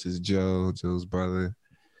people, such as Joe's brother,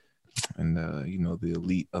 and the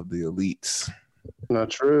elite of the elites. Not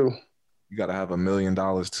true. You got to have $1 million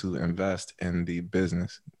to invest in the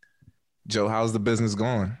business. Joe, how's the business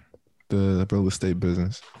going? The real estate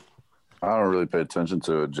business. I don't really pay attention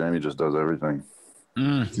to it. Jamie just does everything.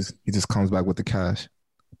 He just comes back with the cash.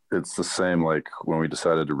 It's the same like when we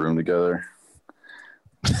decided to room together.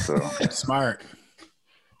 So smart.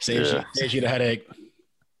 Saves you the headache.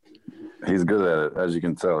 He's good at it, as you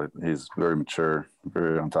can tell. He's very mature,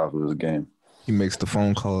 very on top of his game. He makes the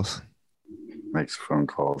phone calls. Makes phone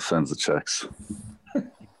calls, sends the checks.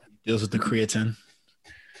 Deals with the creatine.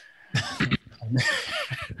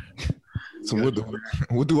 So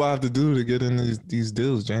what do I have to do to get in these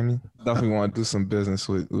deals, Jamie? Definitely want to do some business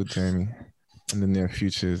with Jamie in the near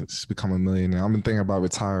future. Just become a millionaire. I've been thinking about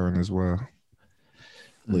retiring as well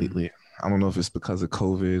lately. I don't know if it's because of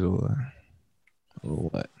COVID or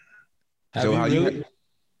what. Joe, how you?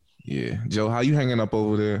 Yeah, Joe, how you hanging up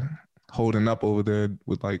over there? Holding up over there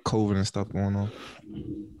with like COVID and stuff going on?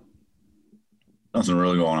 Nothing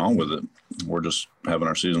really going on with it. We're just having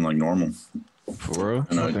our season like normal. For real?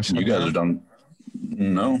 You guys are done.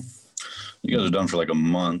 No, you guys are done for like a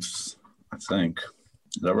month, I think.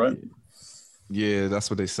 Is that right? Yeah, that's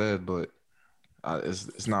what they said, but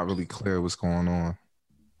it's not really clear what's going on.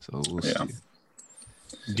 So we'll see.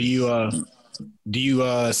 Do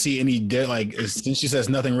you see any since you says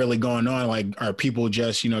nothing really going on, like are people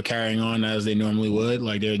just carrying on as they normally would?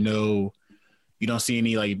 Like you don't see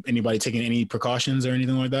any anybody taking any precautions or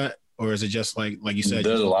anything like that, or is it just like you said?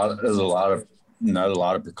 There's a lot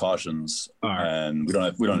of precautions, and we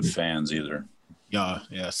don't have fans either. Yeah,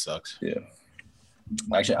 it sucks. Yeah,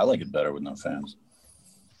 actually, I like it better with no fans.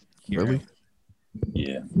 Really?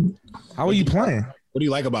 Yeah. How are you playing? What do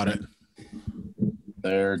you like about it?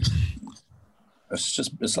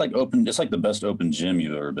 It's like open. It's like the best open gym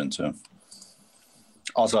you've ever been to.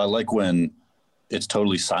 Also, I like when it's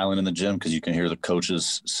totally silent in the gym because you can hear the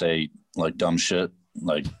coaches say like dumb shit.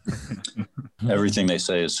 Like everything they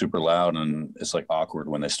say is super loud, and it's like awkward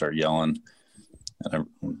when they start yelling. And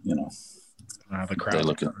the crowd.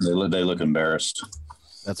 They look embarrassed.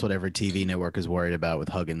 That's what every TV network is worried about with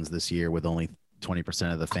Huggins this year, with only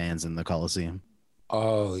 20% of the fans in the Coliseum.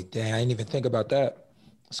 Oh, dang. I didn't even think about that.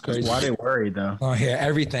 That's crazy. Why they worried, though? Oh, yeah,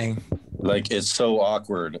 everything. Like, it's so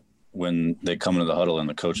awkward when they come into the huddle and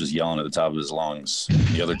the coach is yelling at the top of his lungs.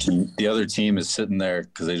 The other team is sitting there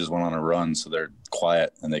because they just went on a run, so they're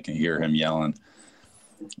quiet and they can hear him yelling.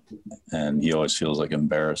 And he always feels like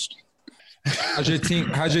embarrassed. How's your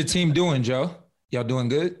team doing, Joe? Y'all doing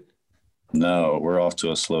good? No, we're off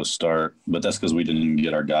to a slow start, but that's because we didn't even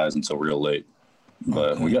get our guys until real late.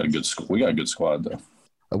 But we got a good squad though.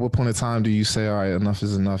 At what point in time do you say, all right, enough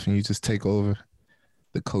is enough, and you just take over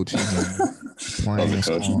the coaching, playing,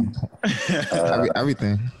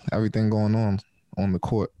 everything going on the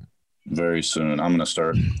court? Very soon, I'm gonna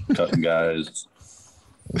start cutting guys.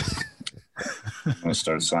 I'm gonna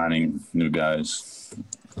start signing new guys.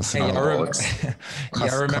 Hey, y'all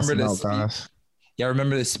remember this? Y'all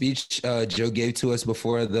remember the speech Joe gave to us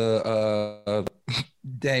before the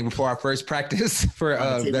before our first practice for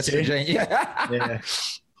West Virginia? Yeah.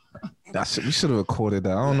 We should have recorded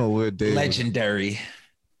that. I don't know where Dave. Legendary.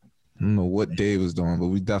 I don't know what Dave was doing, but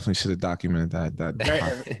we definitely should have documented that.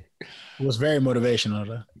 It was very motivational,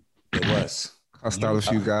 though. It was. Cussed out a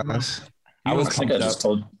few guys. I think I just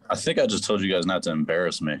told you guys not to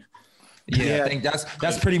embarrass me. Yeah, I think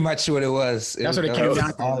that's pretty much what it was. That's what it came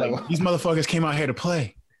down to. Like, these motherfuckers came out here to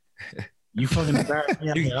play. You fucking embarrassed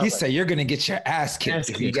me. He said you're gonna get your ass kicked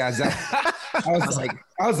if you guys. I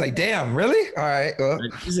was like, damn, really? All right. Well.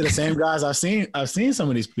 These are the same guys I've seen some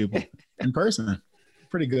of these people in person.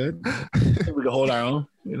 Pretty good. I think we can hold our own.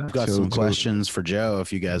 We've got some questions for Joe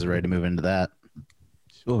if you guys are ready to move into that.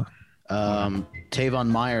 Sure. Tavon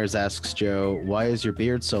Myers asks Joe, "Why is your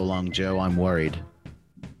beard so long, Joe? I'm worried."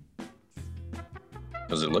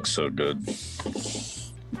 Because it looks so good.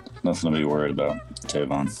 Nothing to be worried about,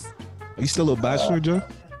 Tavon. Are you still a bachelor, Joe?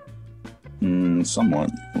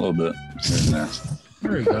 Somewhat. A little bit.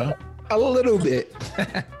 There we go. A little bit.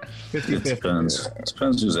 50-50.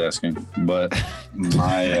 Depends who's asking. But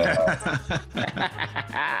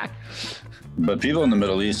but people in the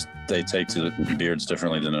Middle East, they take to beards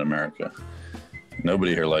differently than in America.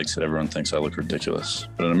 Nobody here likes it. Everyone thinks I look ridiculous.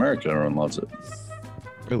 But in America, everyone loves it.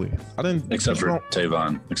 Really? I didn't. Except for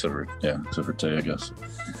Tavon. Except for Tay, I guess.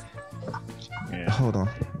 Yeah. Hold on.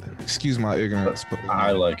 Excuse my ignorance, but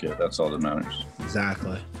I like it. That's all that matters.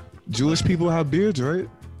 Exactly. Jewish people have beards, right?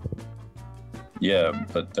 Yeah,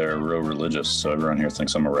 but they're real religious, so everyone here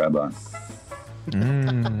thinks I'm a rabbi.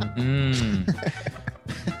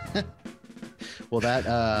 Well,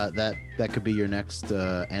 that could be your next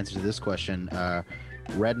answer to this question.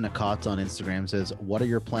 Red Nakat on Instagram says, "What are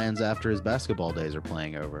your plans after his basketball days are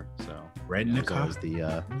playing over?" So Red Nakat is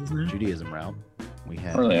the Judaism route. We I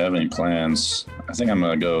have. don't really have any plans. I think I'm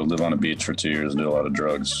gonna go live on a beach for 2 years and do a lot of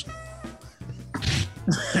drugs.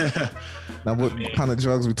 Now, what kind of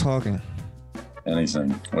drugs we talking? Anything,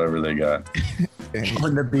 whatever they got.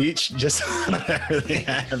 On the beach, just whatever they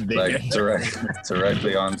have there. Like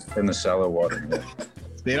directly on in the shallow water. Yeah.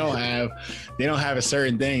 They don't have a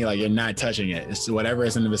certain thing like you're not touching it. It's whatever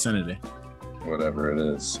is in the vicinity. Whatever it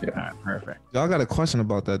is. Yeah. All right, perfect. Y'all got a question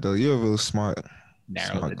about that though. You're a real smart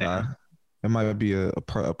Narrow it guy. down. It might be a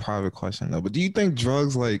private question though. But do you think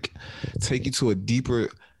drugs like take you to a deeper?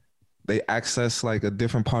 They access like a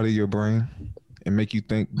different part of your brain and make you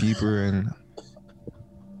think deeper and.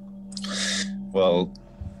 Well,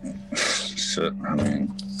 shit. I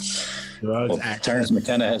mean, Terrence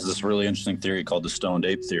McKenna has this really interesting theory called the stoned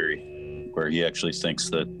ape theory, where he actually thinks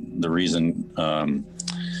that the reason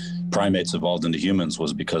primates evolved into humans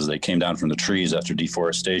was because they came down from the trees after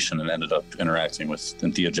deforestation and ended up interacting with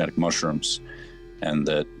entheogenic mushrooms, and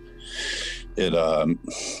that it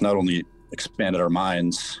not only expanded our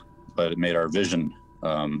minds, but it made our vision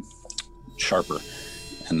sharper.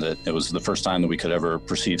 And that it was the first time that we could ever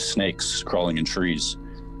perceive snakes crawling in trees.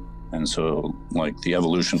 And so, like, the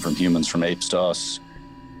evolution from humans, from apes to us,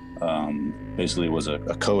 basically was a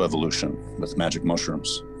co-evolution with magic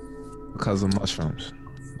mushrooms. Because of mushrooms.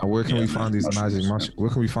 Where can we find these magic mushrooms? Where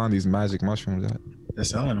can we find these magic mushrooms at? They're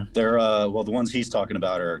selling them. They're, well, the ones he's talking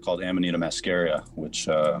about are called Amanita muscaria, which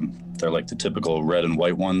they're like the typical red and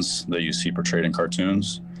white ones that you see portrayed in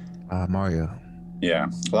cartoons. Mario. Yeah,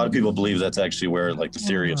 a lot of people believe that's actually where like the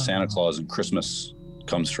theory of Santa Claus and Christmas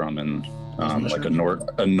comes from in like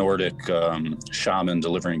a Nordic shaman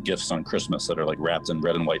delivering gifts on Christmas that are like wrapped in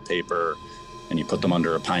red and white paper, and you put them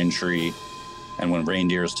under a pine tree, and when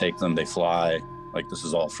reindeers take them, they fly. Like, this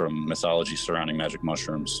is all from mythology surrounding magic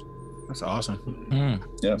mushrooms. That's awesome.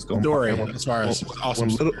 Yeah, it's cool. Story as far as awesome.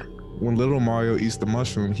 When little Mario eats the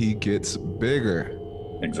mushroom, he gets bigger.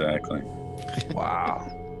 Exactly. Wow.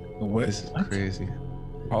 This is crazy.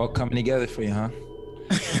 All coming together for you, huh?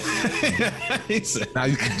 Now,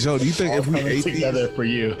 Joe, do you think if we ate together these, for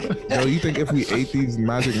you? Joe, you think if we ate these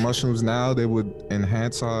magic mushrooms now, they would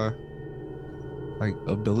enhance our like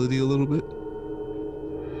ability a little bit?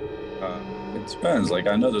 It depends. Like,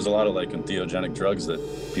 I know there's a lot of like entheogenic drugs that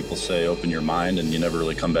people say open your mind and you never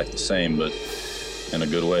really come back the same, but in a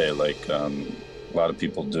good way. Like, a lot of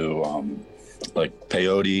people do like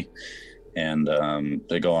peyote, and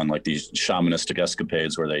they go on like these shamanistic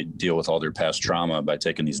escapades where they deal with all their past trauma by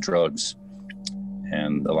taking these drugs,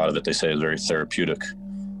 and a lot of it they say is very therapeutic.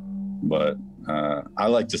 But I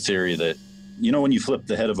like the theory that, you know, when you flip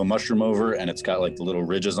the head of a mushroom over and it's got like the little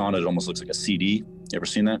ridges on it, it almost looks like a CD. You ever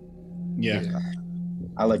seen that? Yeah.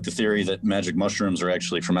 I like the theory that magic mushrooms are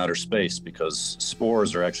actually from outer space, because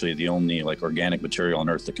spores are actually the only like organic material on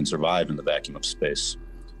Earth that can survive in the vacuum of space.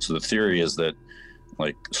 So the theory is that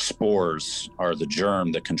like spores are the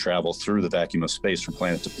germ that can travel through the vacuum of space from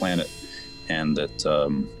planet to planet, and that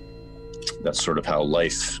that's sort of how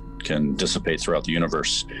life can dissipate throughout the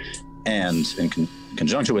universe. And in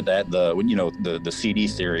conjunction with that, the CD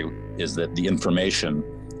theory is that the information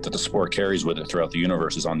that the spore carries with it throughout the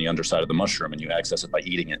universe is on the underside of the mushroom, and you access it by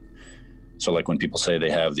eating it. So like when people say they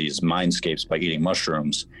have these mindscapes by eating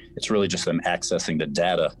mushrooms, it's really just them accessing the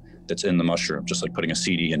data that's in the mushroom, just like putting a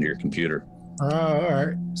CD into your computer. Oh, all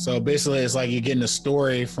right. So basically it's like you're getting a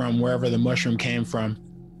story from wherever the mushroom came from.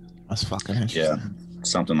 That's fucking interesting. Yeah,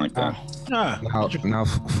 something like that. Now,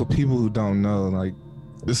 for people who don't know, like,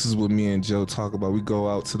 this is what me and Joe talk about. We go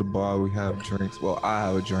out to the bar, we have drinks. Well, I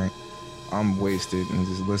have a drink. I'm wasted and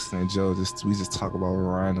just listening to Joe. We just talk about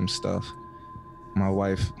random stuff. My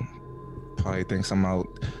wife probably thinks I'm out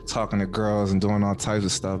talking to girls and doing all types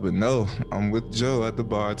of stuff, but no, I'm with Joe at the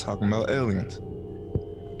bar talking about aliens.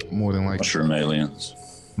 More than like mushroom aliens.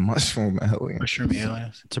 Mushroom aliens. Mushroom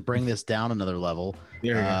aliens. To bring this down another level,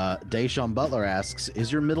 Yeah. Deshaun Butler asks, "Is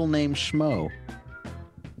your middle name Schmo?"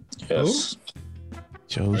 Yes.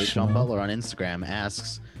 Joe Deshaun Butler on Instagram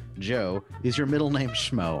asks, "Joe, is your middle name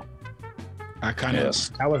Schmo?" I kind of,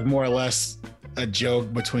 Yes. that was more or less a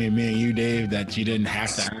joke between me and you, Dave, that you didn't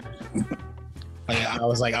have to ask. Like, I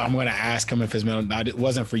was like, I'm going to ask him if his middle, it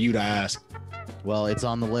wasn't for you to ask. Well, it's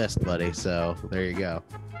on the list, buddy. So there you go.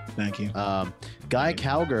 Thank you. Guy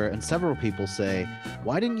Calger and several people say,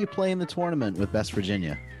 "Why didn't you play in the tournament with Best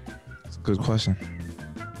Virginia?" It's a good question.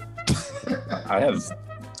 I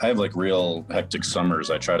have like real hectic summers.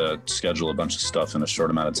 I try to schedule a bunch of stuff in a short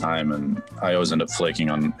amount of time, and I always end up flaking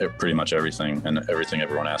on pretty much everything and everything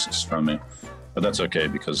everyone asks from me. But that's okay,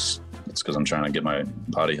 because I'm trying to get my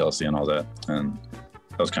body healthy and all that. And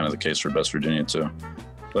that was kind of the case for Best Virginia too.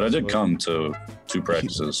 But I did come to 2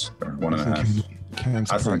 practices, or 1.5. Came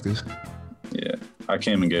to practice. Yeah, I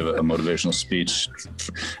came and gave a motivational speech.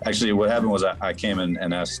 Actually, what happened was I came in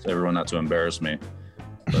and asked everyone not to embarrass me.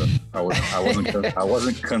 But I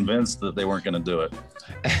wasn't convinced that they weren't going to do it.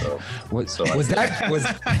 So,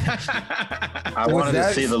 I wanted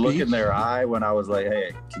to see the look in their eye when I was like,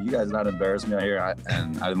 "Hey, can you guys not embarrass me out here?"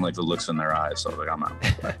 And I didn't like the looks in their eyes, so I was like, "I'm out."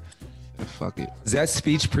 Fuck it. Is that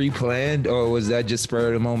speech pre-planned, or was that just spur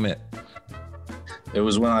of the moment? It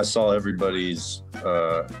was when I saw everybody's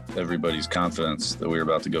confidence that we were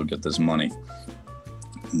about to go get this money.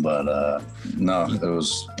 But no, it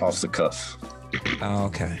was off the cuff. Oh,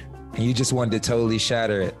 okay. And you just wanted to totally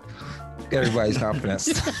shatter it. Everybody's confidence.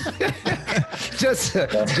 just so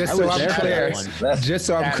I'm clear. Just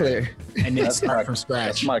so I'm clear. And then start from scratch.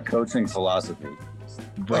 That's my coaching philosophy.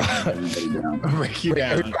 Breaking everybody down. Break you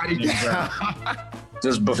down. Everybody down.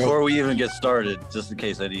 Just before we even get started, just in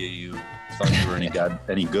case any of you thought you were any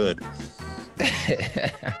good.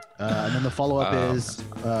 And then the follow-up is,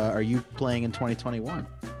 are you playing in 2021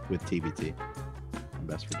 with TBT?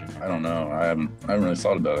 Best Virginia. I don't know. I haven't really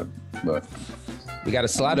thought about it, but We got a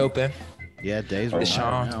slot open. Yeah, Dave's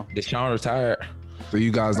retired now. Deshaun retired. So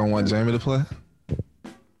you guys don't want Jamie to play?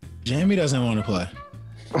 Jamie doesn't want to play.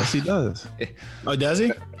 Yes, he does. Oh, does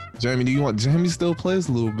he? Jamie, do you want Jamie still plays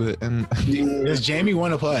a little bit? And Does Jamie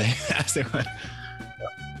want to play? That's the one.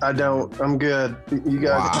 I don't. I'm good. You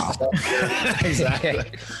guys. Wow.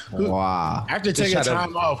 Exactly. Wow. After taking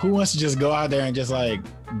time off, who wants to just go out there and just like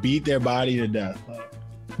beat their body to death? Like,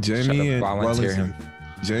 Jamie and volunteer him.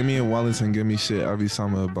 Jamie and Wellington give me shit every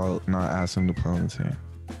summer about not asking him to play on the team.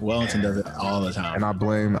 Wellington does it all the time. And I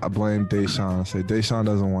blame Deshaun. I say Deshaun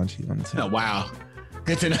doesn't want you on the team. Oh, wow.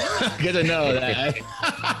 Good to know. Good to know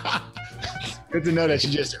that. Good to know that you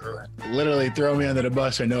just literally throw me under the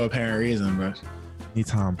bus for no apparent reason, bro.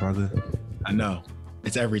 Anytime, brother. I know.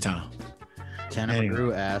 It's every time. Tanner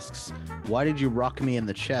McGrew asks, why did you rock me in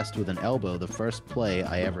the chest with an elbow the first play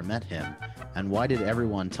I ever met him? And why did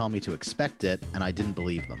everyone tell me to expect it and I didn't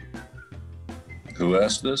believe them? Who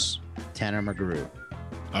asked this? Tanner McGrew.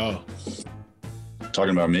 Oh.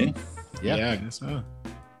 Talking about me? Yeah, I guess so.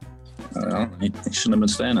 He shouldn't have been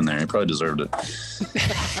standing there. He probably deserved it.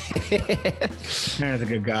 Tanner's a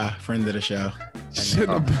good guy, friend of the show.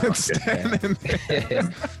 Shouldn't have been standing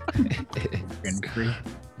there. And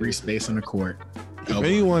free space on the court. If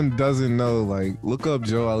anyone doesn't know, like, look up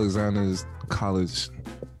Joe Alexander's college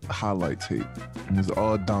highlight tape. It was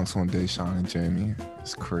all dunks on Deshaun and Jamie.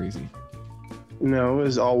 It's crazy. No, it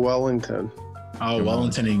was all Wellington. Oh,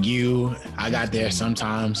 Wellington and you. I got there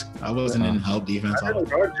sometimes. I wasn't in help defense. I didn't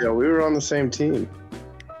guard Joe. We were on the same team.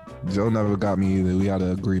 Joe never got me either. We had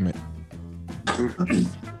an agreement.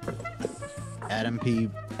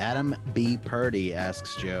 Adam B. Purdy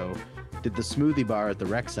asks Joe, did the smoothie bar at the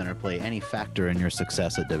rec center play any factor in your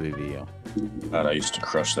success at WVU? God, I used to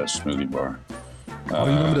crush that smoothie bar. Oh,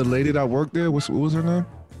 you remember the lady that worked there? What was her name?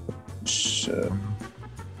 Shit.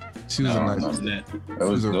 She was a nice.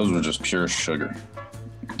 Those were just pure sugar.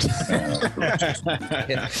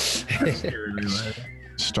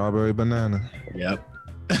 Strawberry banana. Yep.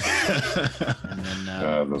 And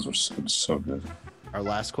then those were so good. our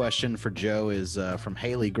last question for Joe is from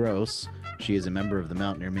Haley Gross. She is a member of the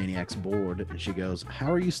Mountaineer Maniacs board, and she goes,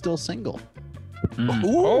 how are you still single?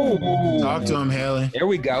 Oh, Talk to him, Haley. There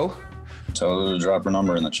we go. Tell her to drop her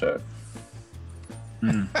number in the chat.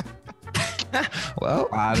 Well,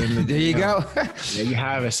 there you go. There you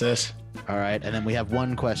have it, sis. All right, and then we have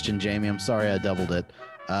one question, Jamie. I'm sorry I doubled it.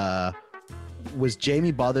 Was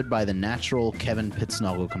Jamie bothered by the natural Kevin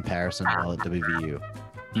Pittsnoggle comparison while at WVU?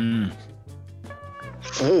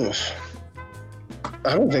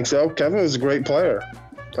 I don't think so. Kevin was a great player.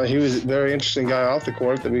 He was a very interesting guy off the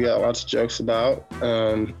court that we got lots of jokes about.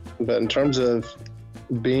 But in terms of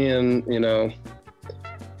being,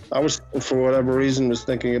 I was, for whatever reason, was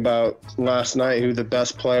thinking about last night who the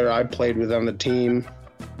best player I played with on the team.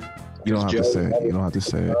 You don't have to say it. You don't have to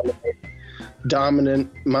say it.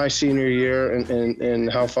 Dominant my senior year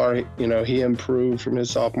and how far he improved from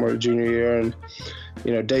his sophomore to junior year, and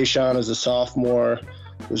Deshaun as a sophomore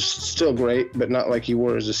was still great, but not like he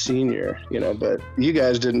were as a senior. But you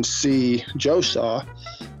guys didn't see. Joe saw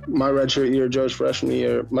my redshirt year, Joe's freshman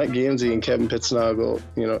year, Mike Gamzee and Kevin Pittsnoggle,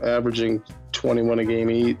 averaging 21 a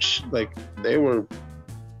game each. Like they were,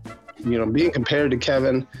 being compared to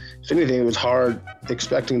Kevin. If anything, it was hard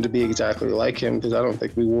expecting to be exactly like him because I don't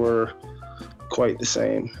think we were quite the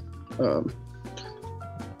same. I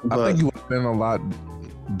think you would have been a lot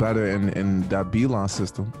better in that Beeline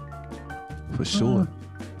system, for sure.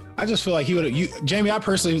 I just feel like Jamie, I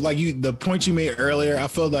personally, like the point you made earlier, I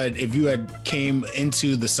feel that if you had came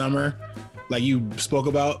into the summer, like you spoke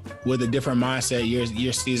about, with a different mindset,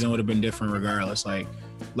 your season would have been different regardless. I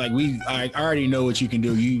already know what you can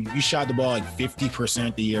do. You shot the ball like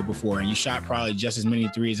 50% the year before, and you shot probably just as many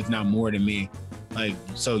threes, if not more than me.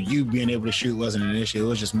 So you being able to shoot wasn't an issue. It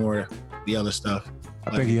was just more the other stuff.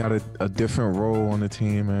 I think he had a different role on the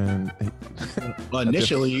team, and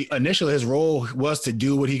initially his role was to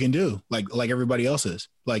do what he can do, like everybody else's.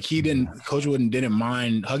 Like Coach Wooden didn't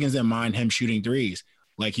mind, Huggins didn't mind him shooting threes.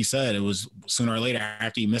 Like he said, it was sooner or later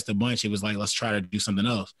after he missed a bunch, it was like, let's try to do something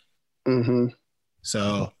else. Mm-hmm.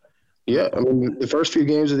 So, yeah, I mean, the first few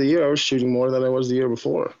games of the year, I was shooting more than I was the year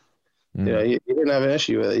before. Mm. Yeah, he didn't have an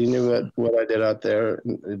issue with it. He knew what I did out there.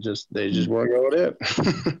 They just weren't going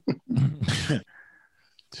in.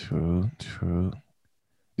 True.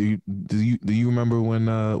 Do you remember when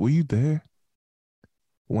were you there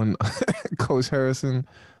when Coach Harrison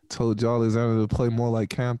told Joe Alexander to play more like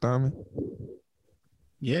Cam Thurman?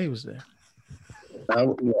 Yeah, he was there.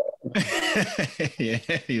 Yeah,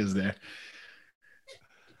 he was there.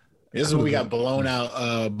 This is when we got blown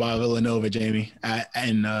out by Villanova, Jamie,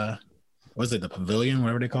 and was it the Pavilion,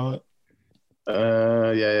 whatever they call it?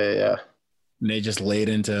 Yeah. And they just laying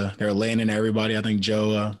into everybody. I think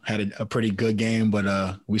Joe had a pretty good game,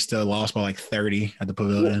 but we still lost by like 30 at the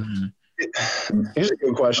Pavilion. Here's a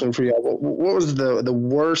good question for you. What was the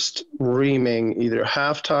worst reaming, either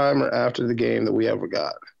halftime or after the game, that we ever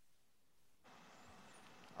got?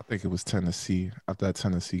 I think it was Tennessee, after that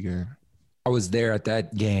Tennessee game. I was there at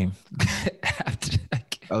that game.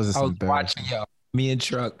 I was embarrassing. watching y'all. Me and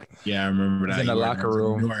Truck. Yeah, I remember He's that. in the You were locker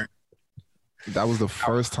room. you weren't. That was the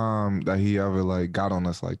first time that he ever like got on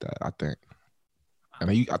us like that, I think. And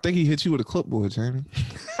I think he hit you with a clipboard, Jamie.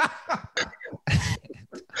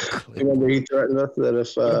 Remember he threatened us that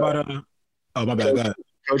if What about oh my bad, go ahead.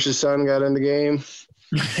 coach's son got in the game,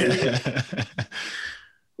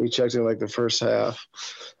 we checked in like the first half.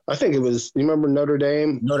 I think it was. You remember Notre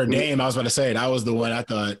Dame? Notre Dame, I was about to say that was the one I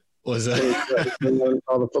thought was All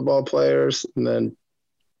the football players, and then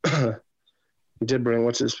he did bring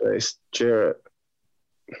what's his face, Jarrett.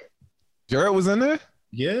 Jarrett was in there?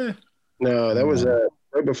 yeah. No, that was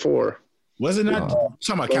right before. Was it not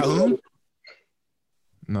talking about Calhoun?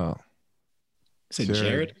 No. Is it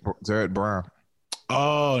Jared? Jared Brown.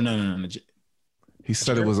 Oh no. He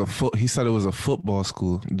said it was a football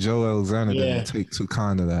school. Joe Alexander didn't take too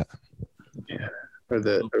kind of that. Yeah. Or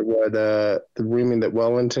the rumor that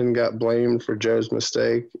Wellington got blamed for Joe's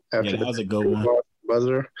mistake after that was a good one.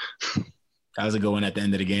 Buzzer. That was a good one at the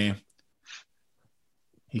end of the game.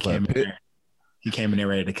 He came in there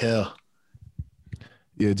ready to kill.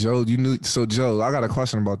 Yeah, Joe, you knew. So, Joe, I got a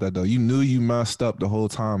question about that, though. You knew you messed up the whole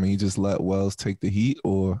time and you just let Wells take the heat,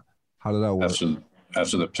 or how did that work?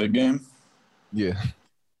 After the Pitt game? Yeah.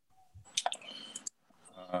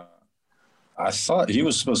 I thought he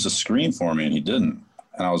was supposed to screen for me and he didn't.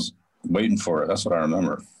 And I was waiting for it. That's what I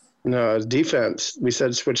remember. No, it was defense. We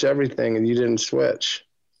said switch everything and you didn't switch.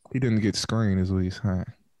 He didn't get screened, is what he's saying.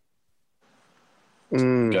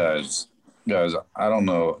 Guys, I don't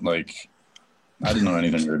know. Like, I didn't know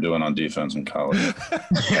anything you were doing on defense in college.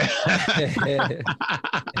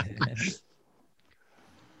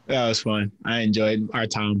 That was fun. I enjoyed our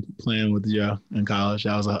time playing with Joe in college.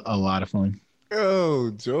 That was a lot of fun.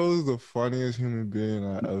 Yo, Joe's the funniest human being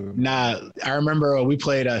I ever met. Nah, I remember we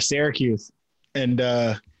played Syracuse, and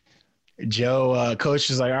Joe, coach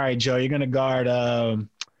was like, "All right, Joe, you're gonna guard."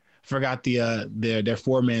 Forgot their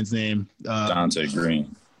four-man's name. Dante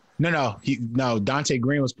Green. No, Dante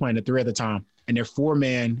Green was playing the three at the time, and their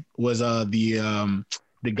four-man was the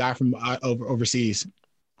guy from overseas.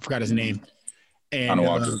 I forgot his name. And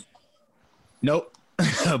nope,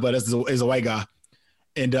 but it's a white guy,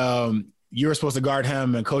 and you were supposed to guard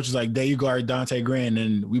him, and coach was like, "There you guard Dante Green,"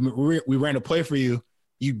 and we ran a play for you.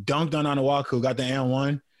 You dunked on Anawaku, got the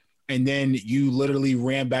and-1, and then you literally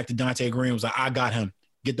ran back to Dante Green. Was like, "I got him.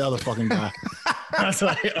 Get the other fucking guy." I was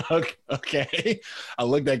like, "Okay." I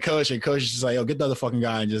looked at coach, and coach is just like, "Yo, get the other fucking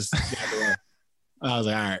guy," and just get out the way. I was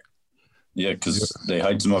like, "All right." Yeah, because they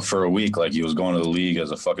hyped him up for a week like he was going to the league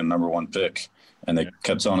as a fucking number 1 pick. And they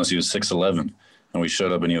kept telling us he was 6'11", and we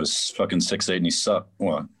showed up and he was fucking 6'8", and he sucked.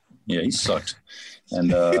 Well, yeah, he sucked. And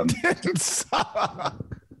He didn't suck.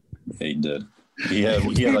 yeah, he did. He had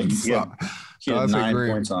 9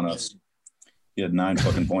 points on us. He had 9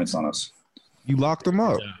 fucking points on us. You locked him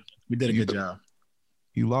up. We did a good job.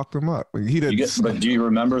 You locked him up. He didn't. But do you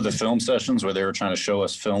remember the film sessions where they were trying to show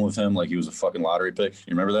us film of him like he was a fucking lottery pick?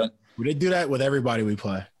 You remember that? We did do that with everybody we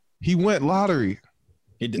play. He went lottery.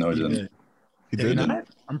 He didn't. No, he didn't. Did he not?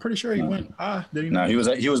 I'm pretty sure he went. Did he No,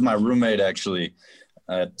 not? he was my roommate actually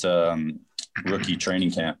at rookie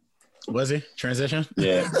training camp. Was he transition?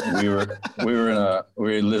 Yeah, we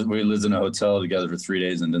lived in a hotel together for 3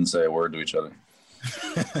 days and didn't say a word to each other.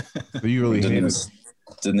 You really didn't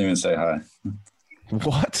even say hi.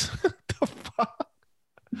 What the fuck?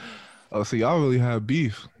 Oh, so y'all really had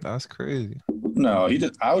beef. That's crazy. No, he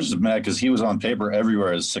did. I was just mad because he was on paper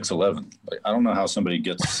everywhere as 6'11". Like, I don't know how somebody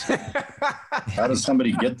gets. How does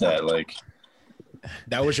somebody get that? Like,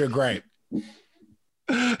 that was your gripe.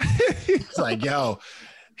 It's like, yo,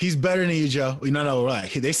 he's better than you, Joe. No,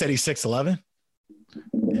 right. They said he's 6'11".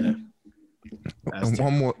 Yeah.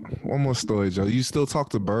 One more story, Joe. You still talk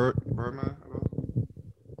to Birdman?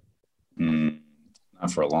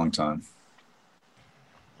 Not for a long time.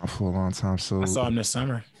 Not for a long time. So I saw him this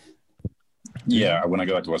summer. Yeah, when I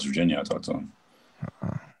go back to West Virginia, I talked to him.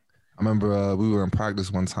 I remember we were in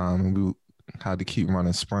practice one time and we had to keep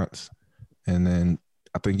running sprints, and then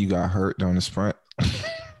I think you got hurt during the sprint.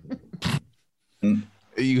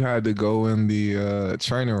 You had to go in the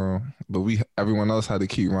training room, but everyone else had to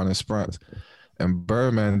keep running sprints, and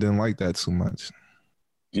Birdman didn't like that too much.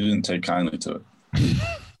 He didn't take kindly to it.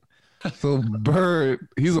 So Bird,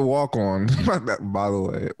 he's a walk-on. By the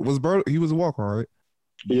way, was Bird? He was a walk-on, right?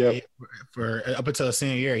 Yeah. For up until the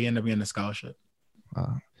senior year, he ended up getting a scholarship.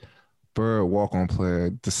 Bird, walk-on player,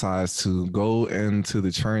 decides to go into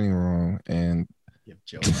the training room and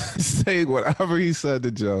say whatever he said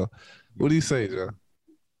to Joe. What do you say, Joe?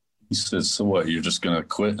 He says, "So what? You're just gonna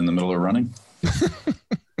quit in the middle of running?"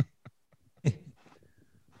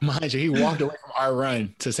 Mind you, he walked away from our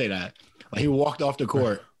run to say that. Like, he walked off the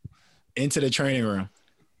court into the training room,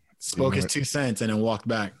 spoke his 2 cents, and then walked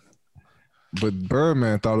back. But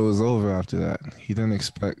Birdman thought it was over after that. He didn't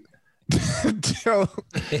expect Joe.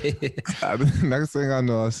 Next thing I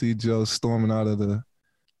know, I see Joe storming out of the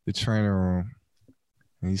training room,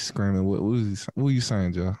 and he's screaming. What were you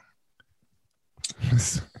saying, Joe? He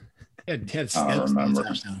had I don't remember.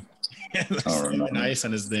 Ice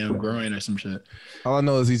on his damn groin or some shit. All I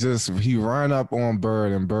know is he ran up on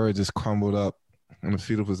Bird, and Bird just crumbled up in the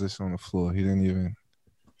fetal position on the floor. He didn't even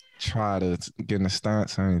try to get in a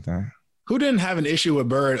stance or anything. Who didn't have an issue with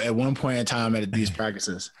Bird at one point in time at these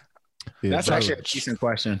practices? Yeah, That's actually a decent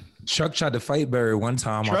question. Chuck tried to fight Bird one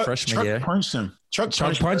time our freshman year. Punched him. Chuck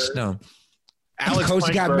punched him. Alex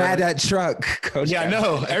Coach got Bird. mad at Chuck. Coach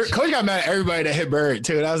got mad at everybody that hit Bird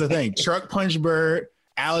too. That was the thing. Chuck punched Bird.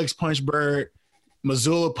 Alex punched Bird.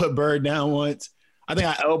 Missoula put Bird down once. I think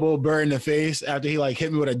I elbowed Bird in the face after he like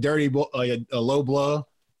hit me with a dirty, a low blow.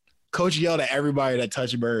 Coach yelled at everybody that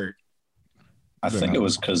touched Bird. I think it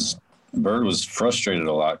was because Bird was frustrated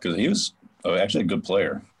a lot because he was actually a good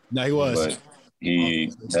player. No, he was. But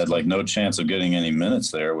he had like no chance of getting any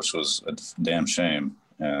minutes there, which was a damn shame.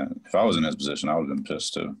 And if I was in his position, I would have been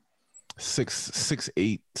pissed too.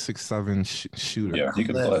 6'8", 6'7" shooter. Yeah, he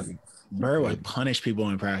could play. Bird would punish people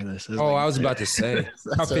in practice. I was about to say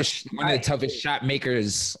one of the toughest shot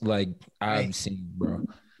makers like I've seen, bro.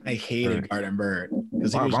 I hated guarding Bird.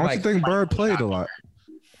 Why don't you think Bird played a lot?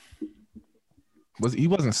 He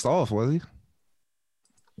wasn't soft, was he?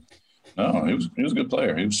 No, he was a good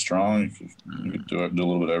player. He was strong. He could do a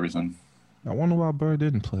little bit of everything. I wonder why Bird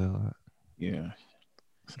didn't play a lot. Yeah,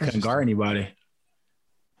 couldn't guard anybody.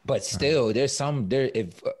 But still, there's some there.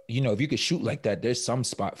 If if you could shoot like that, there's some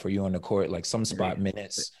spot for you on the court, like some spot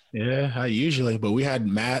minutes. Yeah, usually. But we had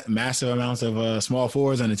massive amounts of small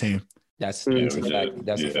forwards on the team. That's a fact.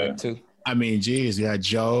 That's a fact too. I mean, geez, we had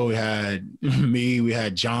Joe, we had me, we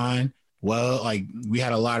had John. Well, like we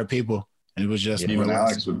had a lot of people, and it was just even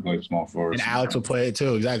Alex would play small forward, and Alex would play it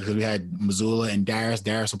too, exactly. Because we had Missoula and Darius.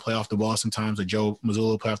 Darius would play off the ball sometimes. Like Joe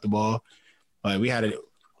Missoula would play off the ball. Like we had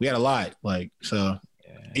a lot. Like so,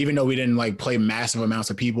 even though we didn't like play massive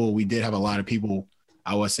amounts of people, we did have a lot of people.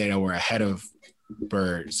 I would say that were ahead of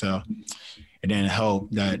Bird. So it didn't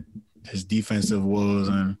help that his defensive woes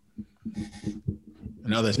and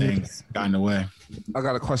other things got in the way. I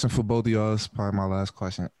got a question for both of y'all. It's probably my last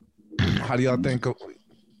question. How do y'all think?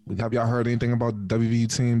 Have y'all heard anything about the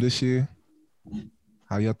WVU team this year?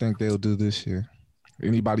 How do y'all think they'll do this year?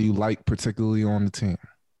 Anybody you like particularly on the team?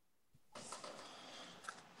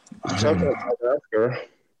 Tough not to like Oscar.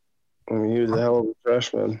 I mean, he was a hell of a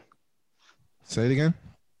freshman. Say it again.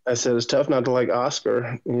 I said it's tough not to like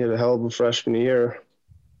Oscar. He had a hell of a freshman year.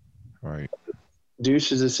 Right.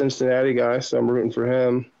 Deuce is a Cincinnati guy, so I'm rooting for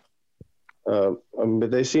him. But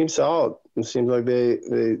they seem solid. It seems like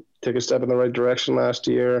they took a step in the right direction last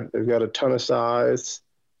year. They've got a ton of size.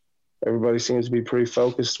 Everybody seems to be pretty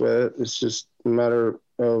focused with it. It's just a matter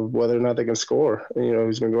of whether or not they can score.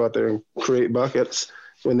 Who's going to go out there and create buckets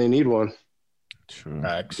when they need one. True.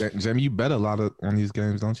 Jimmy, you bet a lot on these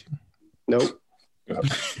games, don't you? Nope.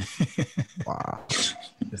 Wow.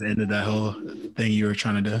 Just ended that whole thing you were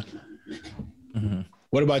trying to do. Mm-hmm.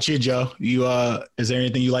 What about you, Joe? Is there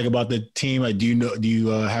anything you like about the team? Like, do you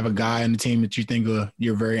have a guy on the team that you think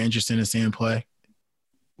you're very interested in seeing play,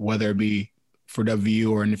 whether it be for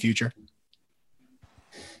WVU or in the future?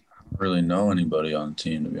 I don't really know anybody on the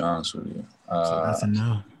team, to be honest with you. So that's a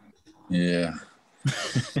no. Yeah.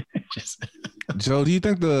 Joe, do you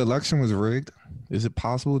think the election was rigged? Is it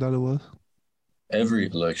possible that it was? Every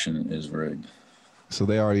election is rigged. So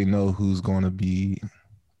they already know who's going to be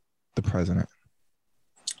the president.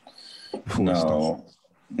 No,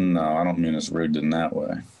 I don't mean it's rigged in that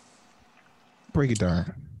way. Break it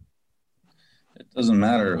down. It doesn't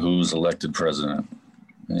matter who's elected president.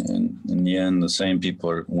 In the end, the same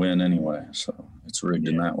people win anyway. So it's rigged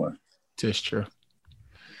in that way. Just true.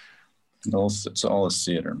 It's all a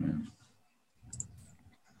theater, man.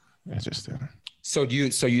 Interesting. So you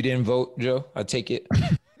didn't vote, Joe? I take it.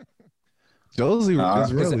 Josie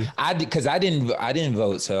was really. I didn't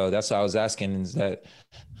vote, so that's what I was asking. Is that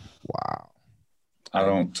wow? I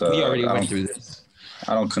don't. We already went through this.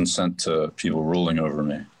 I don't consent to people ruling over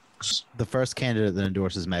me. The first candidate that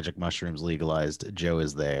endorses magic mushrooms legalized, Joe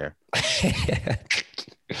is there.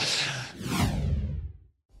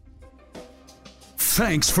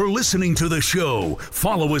 Thanks for listening to the show.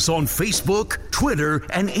 Follow us on Facebook, Twitter,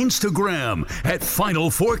 and Instagram at Final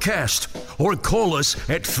Forecast, or call us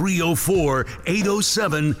at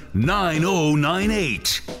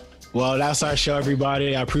 304-807-9098. Well, that's our show,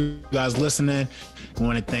 everybody. I appreciate you guys listening. We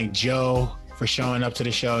want to thank Joe for showing up to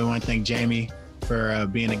the show. We want to thank Jamie for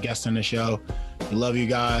being a guest on the show. We love you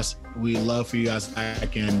guys. We love for you guys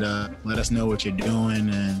back, and let us know what you're doing,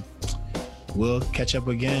 and we'll catch up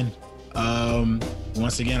again.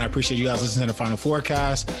 Once again, I appreciate you guys listening to the Final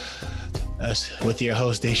Forecast with your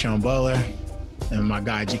host Deshaun Butler and my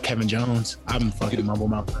guy Kevin Jones. I'm fucking mumble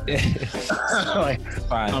mouth.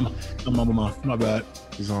 Fine. I'm mumble mouth. My bad.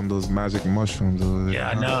 He's on those magic mushrooms over there. Yeah,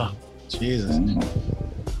 I know. Jesus.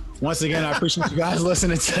 Once again, I appreciate you guys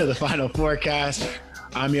listening to the Final Forecast.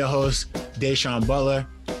 I'm your host, Deshaun Butler,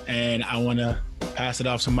 and I want to pass it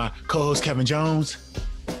off to my co-host, Kevin Jones.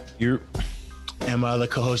 And my other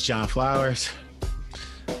co-host, John Flowers.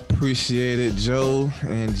 Appreciate it, Joe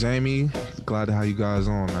and Jamie. Glad to have you guys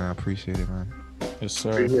on, man. I appreciate it, man. Yes,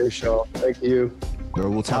 sir. Appreciate y'all. Thank you. Yo,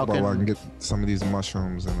 we'll talk about where I can get some of these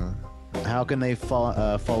mushrooms. How can they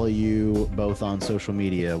follow you both on social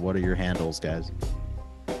media? What are your handles, guys?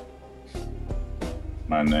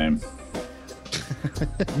 My name. I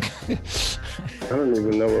don't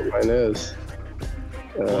even know what mine is.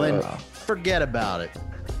 Well, then forget about it.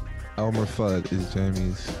 Elmer Fudd is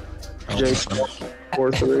Jamie's.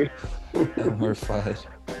 J43. We're fine.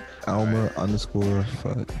 Elmer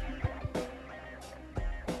 _Fudd.